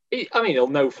 He'll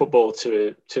know football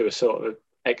to a sort of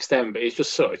extent, but he's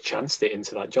just sort of chanced it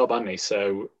into that job, hasn't he?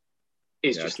 So he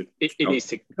needs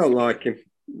to. Don't like him.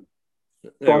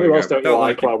 Who else don't you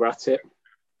like while we're at it?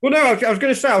 Well, no, I was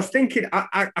going to say, I was thinking,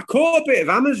 I caught a bit of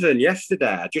Amazon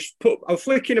yesterday. I was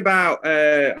flicking about,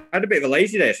 I had a bit of a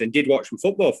lazy day, so I did watch some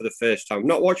football for the first time.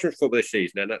 Not watching football this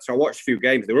season, and so I watched a few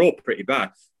games. They were all pretty bad.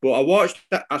 But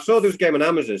I saw there was a game on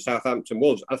Amazon, Southampton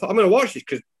Wolves. I thought, I'm going to watch this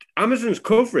because Amazon's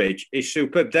coverage is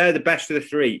superb. They're the best of the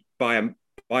 3 by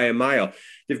a mile.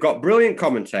 They've got brilliant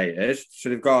commentators. So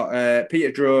they've got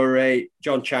Peter Drury,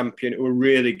 John Champion, who are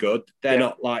really good. They're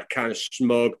not like kind of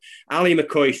smug. Ali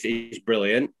McCoy is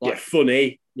brilliant,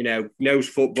 funny, knows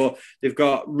football. They've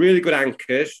got really good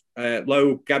anchors.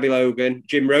 Gabby Logan,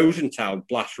 Jim Rosenthal,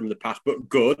 blast from the past, but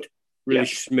good, really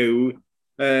smooth.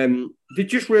 They're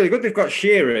just really good. They've got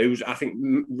Shearer, who's I think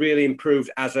really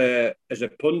improved as a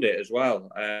pundit as well.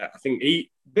 I think he,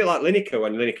 a bit like Lineker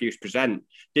when Lineker used to present,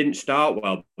 didn't start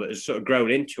well, but has sort of grown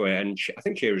into it. And I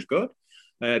think Shearer's good.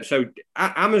 So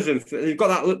Amazon, they've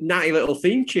got that natty little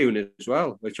theme tune as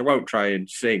well, which I won't try and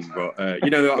sing, but you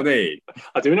know what I mean?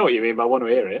 I do know what you mean, but I want to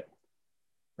hear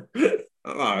it.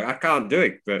 I can't do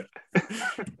it, but...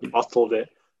 Bottled it.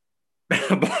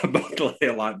 Bottle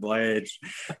it like blades.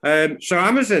 So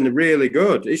Amazon are really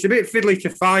good. It's a bit fiddly to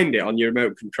find it on your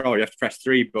remote control. You have to press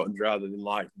 3 buttons rather than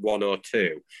like 1 or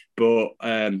 2. But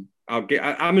I'll get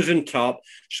Amazon top.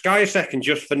 Sky a second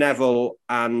just for Neville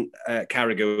and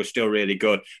Carragher are still really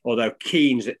good. Although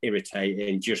Keane's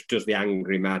irritating, just does the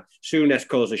angry man. Souness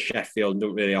calls a Sheffield and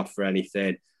don't really offer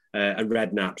anything. And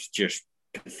Redknapp's just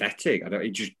pathetic.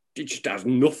 It just does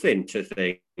nothing to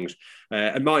things.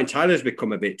 And Martin Tyler's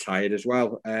become a bit tired as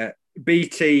well.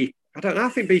 BT, I don't know. I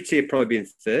think BT have probably been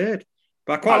 3rd.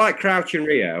 But I quite like Crouch and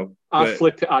Rio. I'd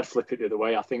flip it the other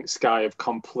way. I think Sky have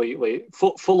completely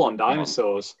full on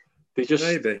dinosaurs. They're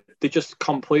just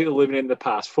completely living in the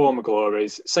past, former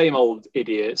glories, same old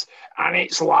idiots, and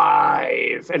it's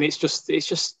live, and it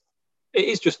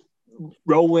is just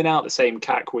rolling out the same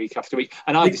cack week after week.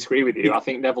 And I disagree with you. I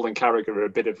think Neville and Carragher are a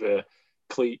bit of a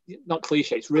not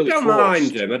cliche. It's really. I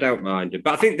don't mind them,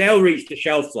 but I think they'll reach the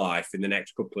shelf life in the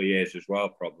next couple of years as well.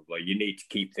 Probably, you need to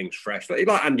keep things fresh, like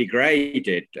Andy Gray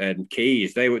did and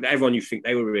Keys. Everyone used to think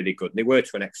they were really good, and they were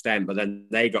to an extent, but then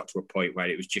they got to a point where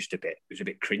it was a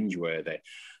bit cringeworthy.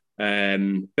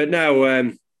 But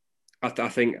no, I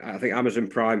think Amazon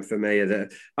Prime for me.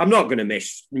 I'm not going to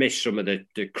miss some of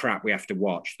the crap we have to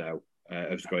watch though.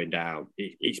 Of going down.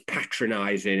 It's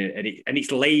patronising and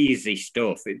it's lazy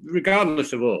stuff.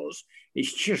 Regardless of us,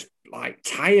 it's just like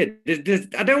tired.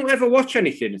 I don't ever watch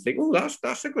anything and think, oh,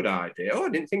 that's a good idea. Oh, I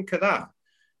didn't think of that.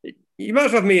 You might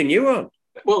as well have me and you on.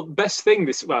 Well, best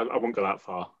thing I won't go that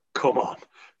far. Come on.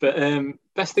 But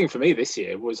best thing for me this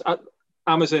year was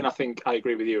Amazon. I think I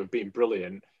agree with you of being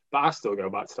brilliant. But I still go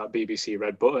back to that BBC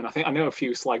Red Button. I know a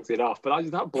few slagged it off, but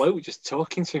that bloke just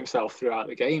talking to himself throughout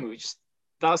the game,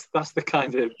 that's the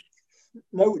kind of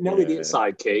no idiot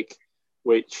sidekick,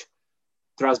 which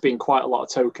there has been quite a lot of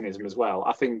tokenism as well.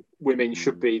 I think women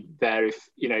should be there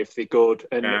if they're good,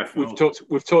 and we've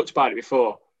talked about it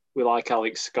before. We like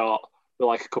Alex Scott, we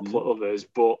like a couple of others,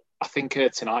 but I think her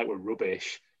tonight were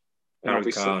rubbish.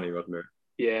 Karen Carney, wasn't it?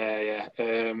 Yeah.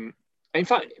 In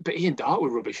fact, but Ian Dart were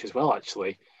rubbish as well,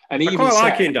 actually. And I quite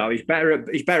like Ian Dart. He's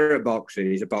better at boxing.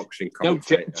 He's a boxing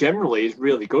commentator. No, generally he's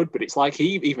really good, but it's like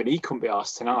he couldn't be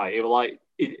asked tonight.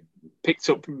 He picked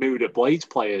up mood at Blades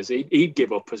players. He'd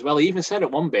give up as well. He even said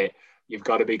at one bit, "You've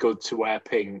got to be good to wear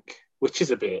pink," which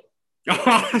is a bit.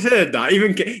 I heard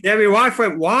that. My wife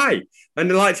went, "Why?" And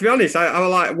to be honest, I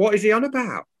was like, "What is he on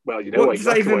about?" Well, you know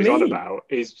exactly what he's on about.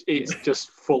 It's just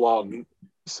full on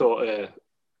sort of.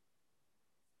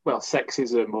 Well,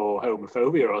 sexism or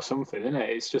homophobia or something, isn't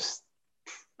it? It's just...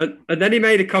 And then he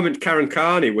made a comment, Karen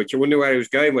Carney, which I wonder where he was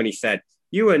going when he said,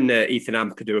 you and Ethan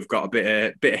Ampadu have got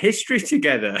a bit of history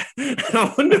together. And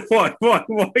I wonder what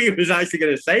he was actually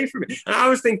going to say from it. And I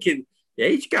was thinking, the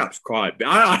age gap's quite big.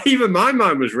 Even my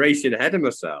mind was racing ahead of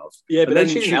myself. Yeah, but then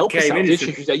she didn't help herself, did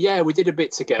she? She said, "Yeah, we did a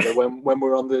bit together when we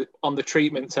were on the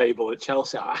treatment table at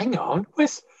Chelsea." Hang on,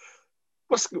 what's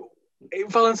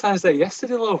Valentine's Day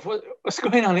yesterday, love? What's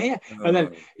going on here? Oh. And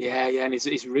then and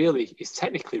he's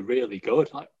technically really good.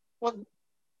 Like, what?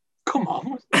 Come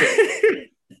on.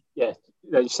 Yeah,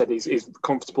 then you said he's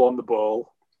comfortable on the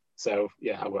ball. So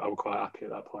yeah, I was quite happy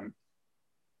at that point.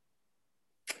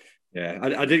 Yeah,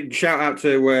 I did shout out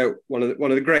to one of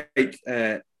the great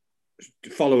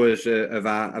followers of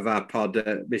our pod,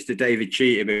 Mr. David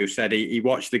Cheetham, who said he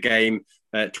watched the game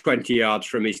 20 yards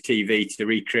from his TV to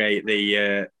recreate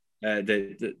the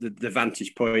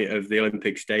vantage point of the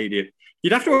Olympic Stadium.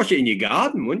 You'd have to watch it in your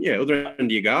garden, wouldn't you? Other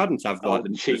end of your garden to have like the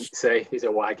cheatsy. He's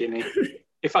a wag, isn't he?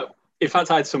 In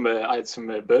fact, I had some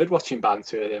bird watching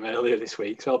banter with him earlier this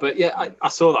week. So, but yeah, I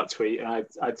saw that tweet and I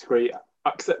agree.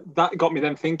 That got me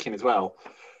then thinking as well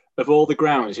of all the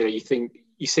grounds. You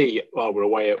see, we're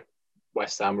away at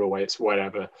West Ham, we're away at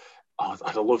wherever. Oh,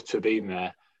 I'd have loved to have been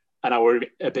there. And I were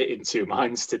a bit in two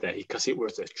minds today because it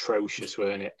was atrocious,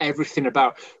 weren't it? Everything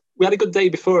about. We had a good day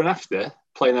before and after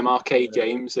playing them arcade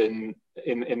games and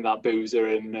in that boozer,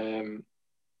 and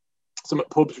some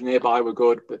pubs nearby were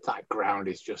good, but that ground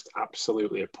is just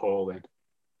absolutely appalling.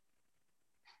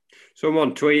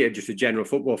 Someone tweeted, just a general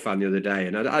football fan the other day,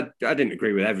 and I didn't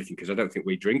agree with everything because I don't think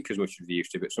we drink as much as we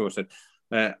used to. But someone said,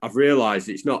 "I've realised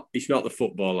it's not the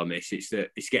football I miss.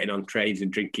 It's getting on trains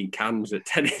and drinking cans at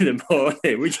 10 in the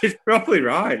morning," which is probably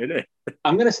right, isn't it?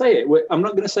 I'm going to say it. I'm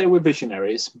not going to say we're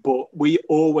visionaries, but we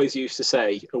always used to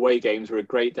say away games were a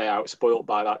great day out, spoilt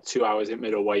by that 2 hours in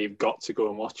middle where you've got to go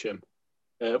and watch them.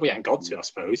 We ain't got to, I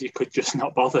suppose. You could just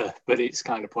not bother, but it's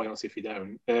kind of pointless if you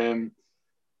don't.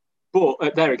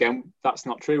 But there again, that's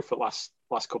not true for last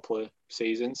couple of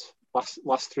seasons.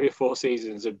 Last 3 or 4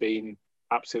 seasons have been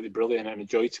absolutely brilliant and a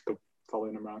joy to go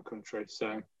following them around country.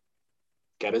 So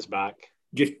get us back.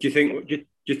 Do you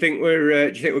think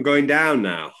we're going down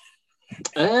now?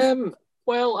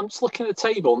 Well, I'm just looking at the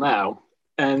table now,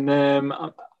 and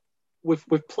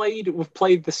we've played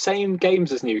the same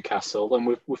games as Newcastle, and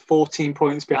we're 14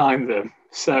 points behind them.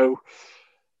 So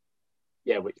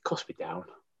yeah, of course we're down.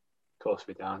 Of course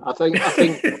we're down. I think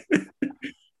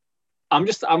I'm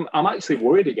actually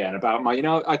worried again about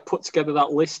I put together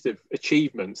that list of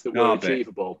achievements that were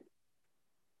achievable.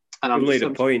 And we'll need a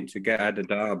point to get out of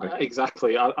Derby.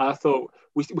 Exactly. I thought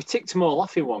we ticked them all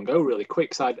off in one go really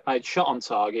quick. So I'd shot on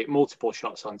target, multiple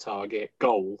shots on target,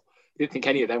 goal. Didn't think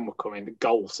any of them were coming. The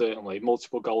goal, certainly.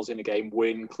 Multiple goals in a game,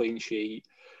 win, clean sheet.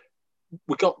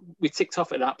 We ticked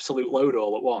off an absolute load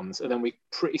all at once. And then we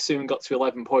pretty soon got to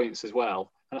 11 points as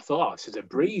well. And I thought, this is a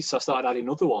breeze. So I started adding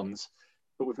other ones.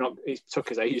 But it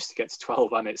took us ages to get to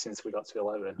 12, and since we got to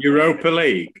 11. Europa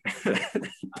League.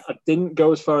 I didn't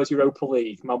go as far as Europa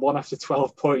League. My one after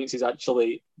 12 points is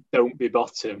actually don't be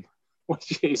bottom,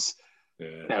 which is...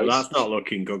 Yeah. That's not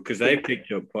looking good because they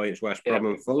picked up points, West Brom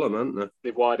and Fulham, haven't they?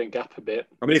 They've widened gap a bit.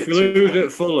 I mean, if we lose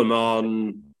at Fulham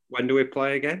on... When do we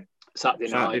play again?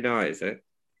 Saturday night, is it?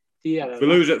 Yeah. If we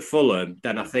lose at Fulham,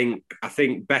 then I think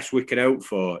best we can hope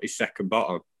for is second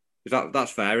bottom.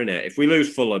 That's fair, isn't it? If we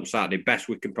lose Fulham Saturday, best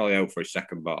we can probably hope for is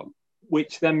second bottom.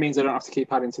 Which then means I don't have to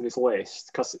keep adding to this list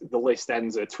because the list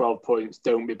ends at 12 points,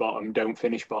 don't be bottom, don't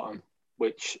finish bottom,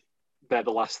 which they're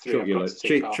the last 3. Chuck your list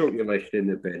in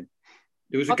the bin.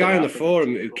 There was a guy on the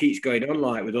forum who keeps going on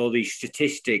like with all these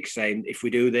statistics saying if we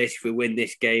do this, if we win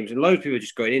this games, and loads of people are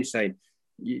just going in saying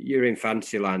you're in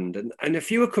fancy land, and a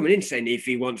few are coming in saying if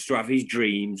he wants to have his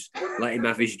dreams, let him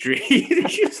have his dreams.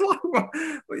 It's just like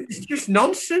it's just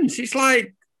nonsense. It's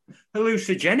like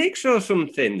hallucinogenics or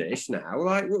something. This now,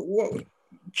 like what?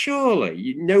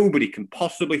 Surely nobody can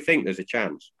possibly think there's a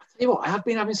chance. I tell you what, I have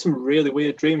been having some really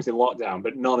weird dreams in lockdown,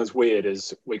 but none as weird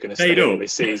as we're going to stay on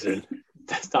this season.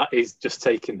 That is just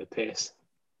taking the piss.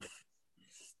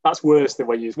 That's worse than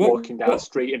when you're walking down the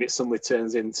street and it suddenly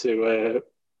turns into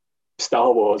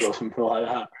Star Wars or something like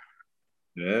that.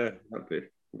 Yeah, that'd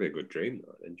be a good dream.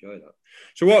 I'd enjoy that.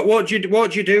 So what do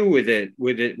you do with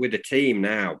the team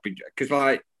now? Because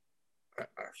like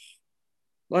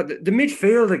the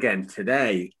midfield again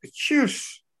today, it's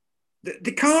just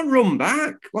they can't run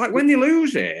back. Like when they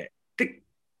lose it,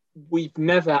 we've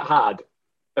never had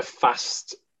a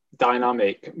fast,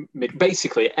 dynamic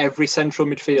basically every central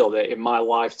midfielder in my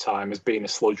lifetime has been a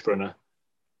sludge runner.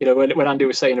 You know, when Andy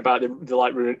was saying about the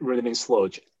like running in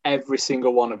sludge, every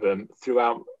single one of them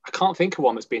throughout, I can't think of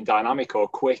one that's been dynamic or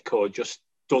quick or just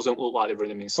doesn't look like they're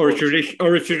running in Or sludge.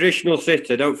 a traditional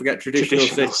sitter. Don't forget traditional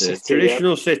sitters.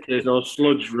 Traditional sitters or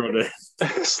sludge runners.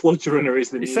 Sludge runner is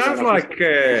the new.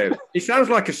 It sounds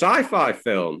like a sci-fi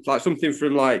film. It's like something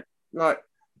from like the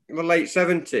late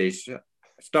 70s,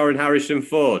 starring Harrison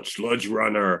Ford. Sludge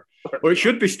runner. Or it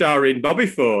should be starring Bobby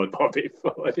Ford. Bobby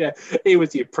Ford, yeah. He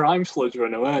was your prime sludge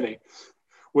runner, weren't he?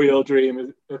 We all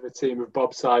dream of a team of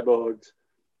Bob Cyborgs.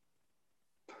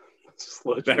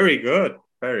 Sludge Very good.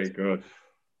 Very good.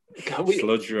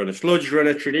 Sludge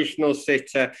runner, traditional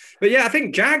sitter. But yeah, I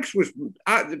think Jags was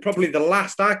probably the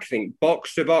last, I think,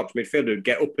 box-to-box midfielder who'd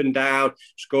get up and down,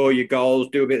 score your goals,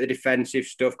 do a bit of the defensive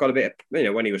stuff, got a bit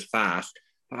of, when he was fast.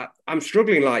 I'm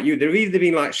struggling like you. There have either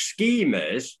been like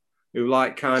schemers who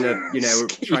like kind of,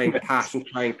 try and pass and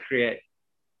try and create.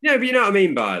 Yeah, but you know what I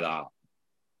mean by that?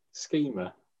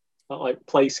 Schemer. Not like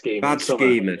play schemers. Bad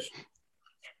schemers.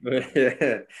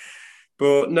 Yeah.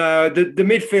 But no, the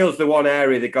midfield's the one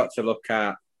area they got to look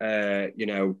at.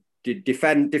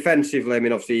 Defensively, I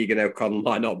mean, obviously Egan O'Connell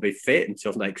might not be fit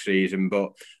until next season,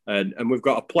 but and we've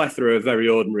got a plethora of very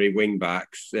ordinary wing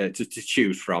backs to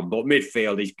choose from. But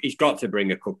midfield, he's got to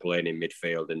bring a couple in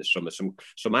midfield in the summer.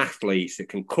 Some athletes that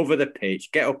can cover the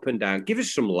pitch, get up and down, give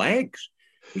us some legs.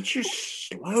 We're just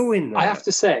slow in there. I have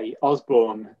to say,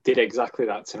 Osborne did exactly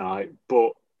that tonight,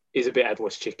 but he's a bit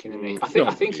headless chicken, isn't he? I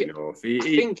think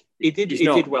he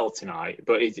did well tonight,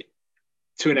 but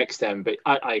to an extent. But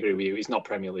I agree with you. He's not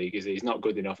Premier League, is he? He's not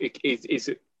good enough.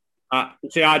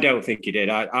 I don't think he did.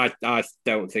 I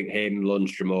don't think him,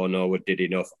 Lundstram or Norwood did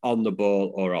enough on the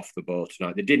ball or off the ball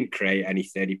tonight. They didn't create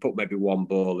anything. He put maybe one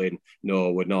ball in,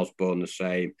 Norwood and Osborne the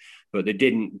same, but they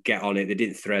didn't get on it. They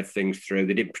didn't thread things through.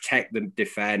 They didn't protect the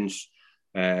defence.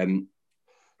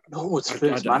 Norwood's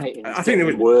first man I think it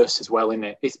was worse as well, isn't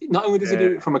it? Not only does he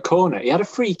do it from a corner, he had a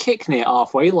free kick near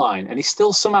halfway line, and he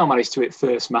still somehow managed to hit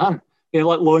first man.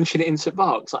 Like launching it into the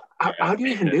box. Like, how do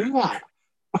you even do that?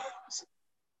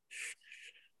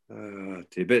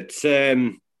 But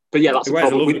yeah, that's a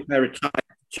lovely pair of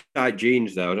tight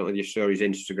jeans, though. I don't know if you saw his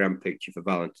Instagram picture for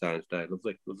Valentine's Day.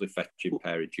 Lovely fetching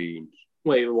pair of jeans.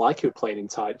 Well, he like he was playing in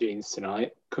tight jeans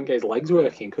tonight. Couldn't get his legs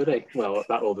working, could he? Well,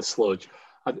 that or the sludge.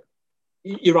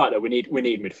 You're right, though. We need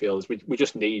midfielders. We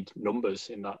just need numbers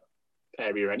in that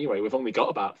area anyway. We've only got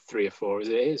about 3 or 4 as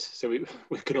it is, so we're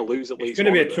going to lose at least. It's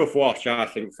going to be a tough watch, I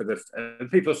think, for the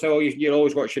people. Say, "Oh, you're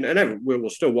always watching," and we'll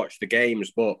still watch the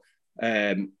games, but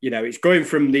it's going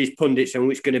from these pundits, and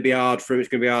it's going to be hard for them. It's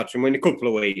going to be hard for them. In a couple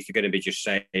of weeks, they're going to be just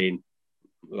saying,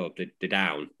 "Well, they're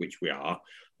down," which we are,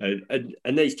 and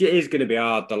it is going to be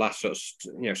hard. The last sort of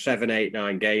 7, 8,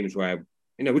 9 games where.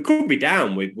 We could be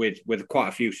down with quite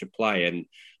a few to play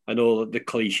and all the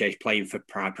cliches playing for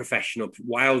pride, professional,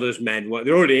 Wilder's men. Well,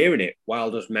 they're already hearing it.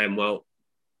 Wilder's men, well,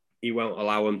 he won't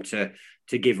allow them to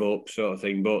give up sort of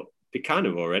thing. But they kind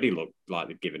of already look like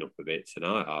they've given up a bit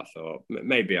tonight, I thought.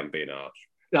 Maybe I'm being harsh.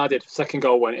 No, I did. Second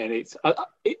goal went in.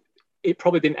 It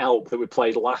probably didn't help that we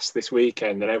played last this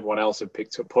weekend and everyone else had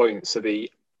picked up points. So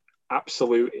the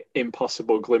absolute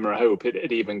impossible glimmer of hope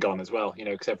had even gone as well,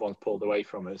 because everyone's pulled away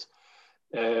from us.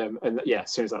 And yeah,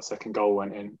 as soon as that second goal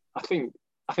went in, I think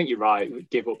you're right.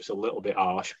 Give up's a little bit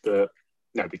harsh, but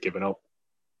nobody's given up.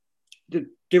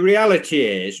 The reality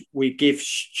is, we give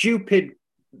stupid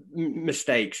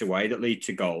mistakes away that lead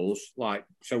to goals.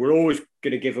 So we're always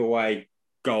going to give away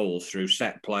goals through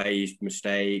set plays,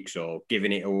 mistakes, or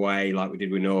giving it away like we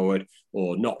did with Norwood,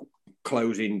 or not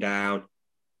closing down.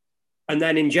 And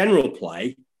then in general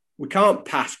play, we can't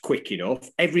pass quick enough.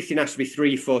 Everything has to be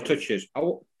 3-4 touches.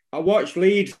 I watched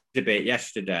Leeds a bit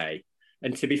yesterday,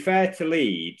 and to be fair to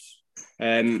Leeds,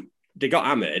 they got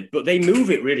hammered, but they move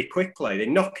it really quickly. They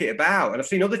knock it about. And I've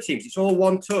seen other teams, it's all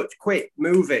one touch, quick,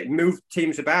 move it, move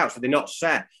teams about so they're not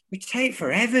set. We take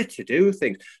forever to do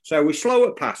things. So we're slow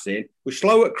at passing, we're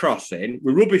slow at crossing,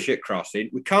 we're rubbish at crossing,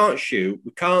 we can't shoot,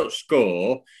 we can't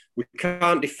score, we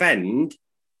can't defend.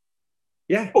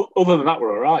 Yeah. Other than that,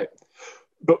 we're all right.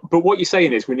 But what you're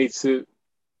saying is we need to...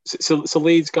 So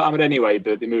Leeds got hammered anyway,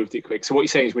 but they moved it quick. So what you're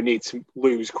saying is we need to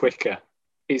lose quicker.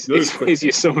 Is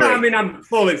your summary? No, I mean, I'm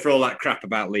falling for all that crap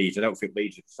about Leeds. I don't think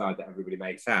Leeds are the side that everybody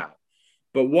makes out.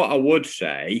 But what I would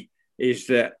say is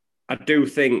that I do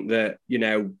think that,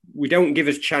 we don't give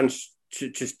us chance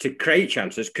to create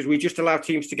chances because we just allow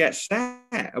teams to get set.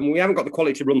 And we haven't got the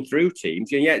quality to run through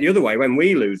teams. And yet the other way, when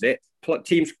we lose it,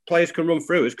 players can run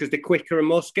through us because they're quicker and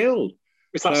more skilled.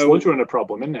 It's that sludge runner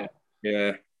problem, isn't it?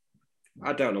 Yeah.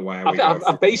 I don't know why.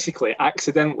 I've basically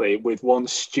accidentally, with one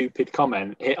stupid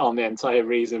comment, hit on the entire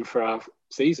reason for our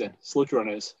season. Sludge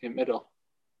runners in middle.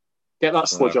 Get that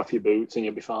sludge off your boots and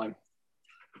you'll be fine.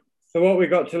 So what we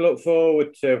got to look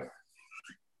forward to?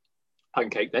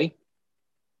 Pancake Day.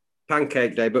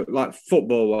 Pancake Day, but like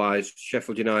football-wise,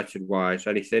 Sheffield United-wise,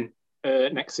 anything?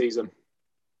 Next season.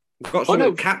 We've got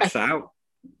some caps out.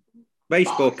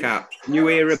 Baseball caps. New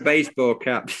era baseball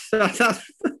caps.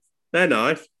 They're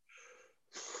nice.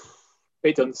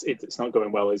 It's not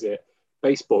going well, is it?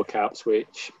 Baseball caps,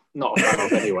 which not a fan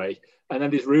of anyway. And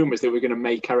then there's rumours that we're going to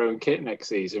make our own kit next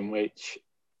season, which...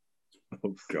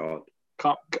 Oh, God.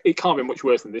 It can't be much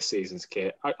worse than this season's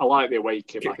kit. I like the away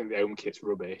kit, but I think the home kit's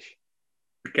rubbish.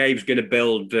 Gabe's going to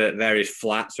build various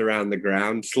flats around the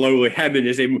ground, slowly hemming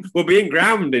us in. We'll be in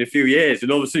ground in a few years,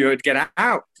 and all of a sudden you're going to get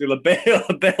out. We'll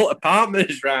build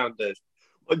apartments around us.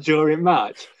 But during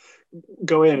match,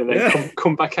 go in and then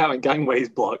come back out and gangways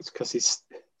blocked because it's...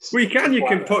 Well, you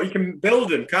can build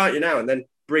them, can't you now, and then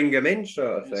bring them in,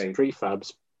 sort of thing. Prefab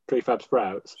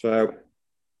sprouts. So,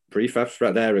 prefab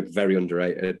sprouts, they're a very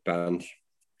underrated band.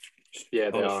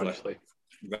 Yeah, they are actually.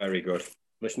 Very good.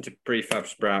 Listen to Prefab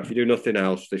Sprout. If you do nothing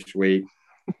else this week,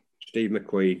 Steve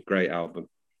McQueen, great album.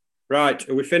 Right,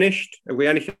 are we finished? Have we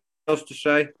anything else to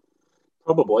say?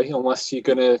 Probably, unless you're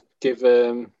going to give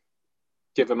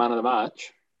a man of the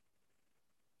match.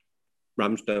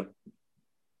 Ramsdale.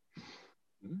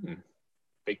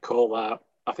 Big call that.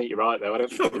 I think you're right, though.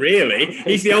 Not really.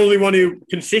 He's the only one who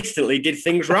consistently did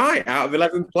things right out of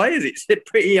 11 players. It's a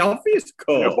pretty obvious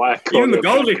call. Even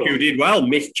McGoldrick, who did well,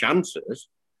 missed chances.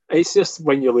 It's just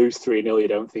when you lose 3-0, you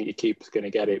don't think your keeper's going to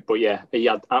get it. But yeah, he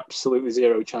had absolutely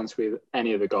zero chance with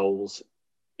any of the goals.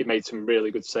 He made some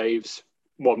really good saves,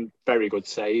 one very good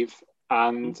save.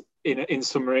 And in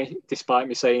summary, despite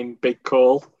me saying big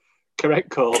call, correct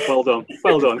call. Well done.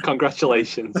 Well done.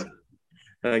 Congratulations.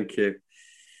 Thank you.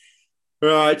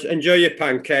 Right, enjoy your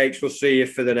pancakes. We'll see you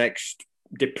for the next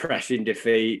depressing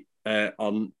defeat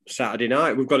on Saturday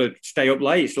night. We've got to stay up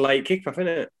late. It's a late kickoff, isn't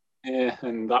it? Yeah,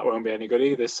 and that won't be any good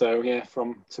either. So yeah,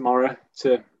 from tomorrow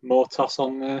to more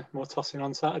tossing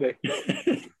on Saturday.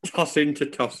 Tossing to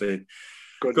tossing.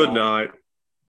 Good night.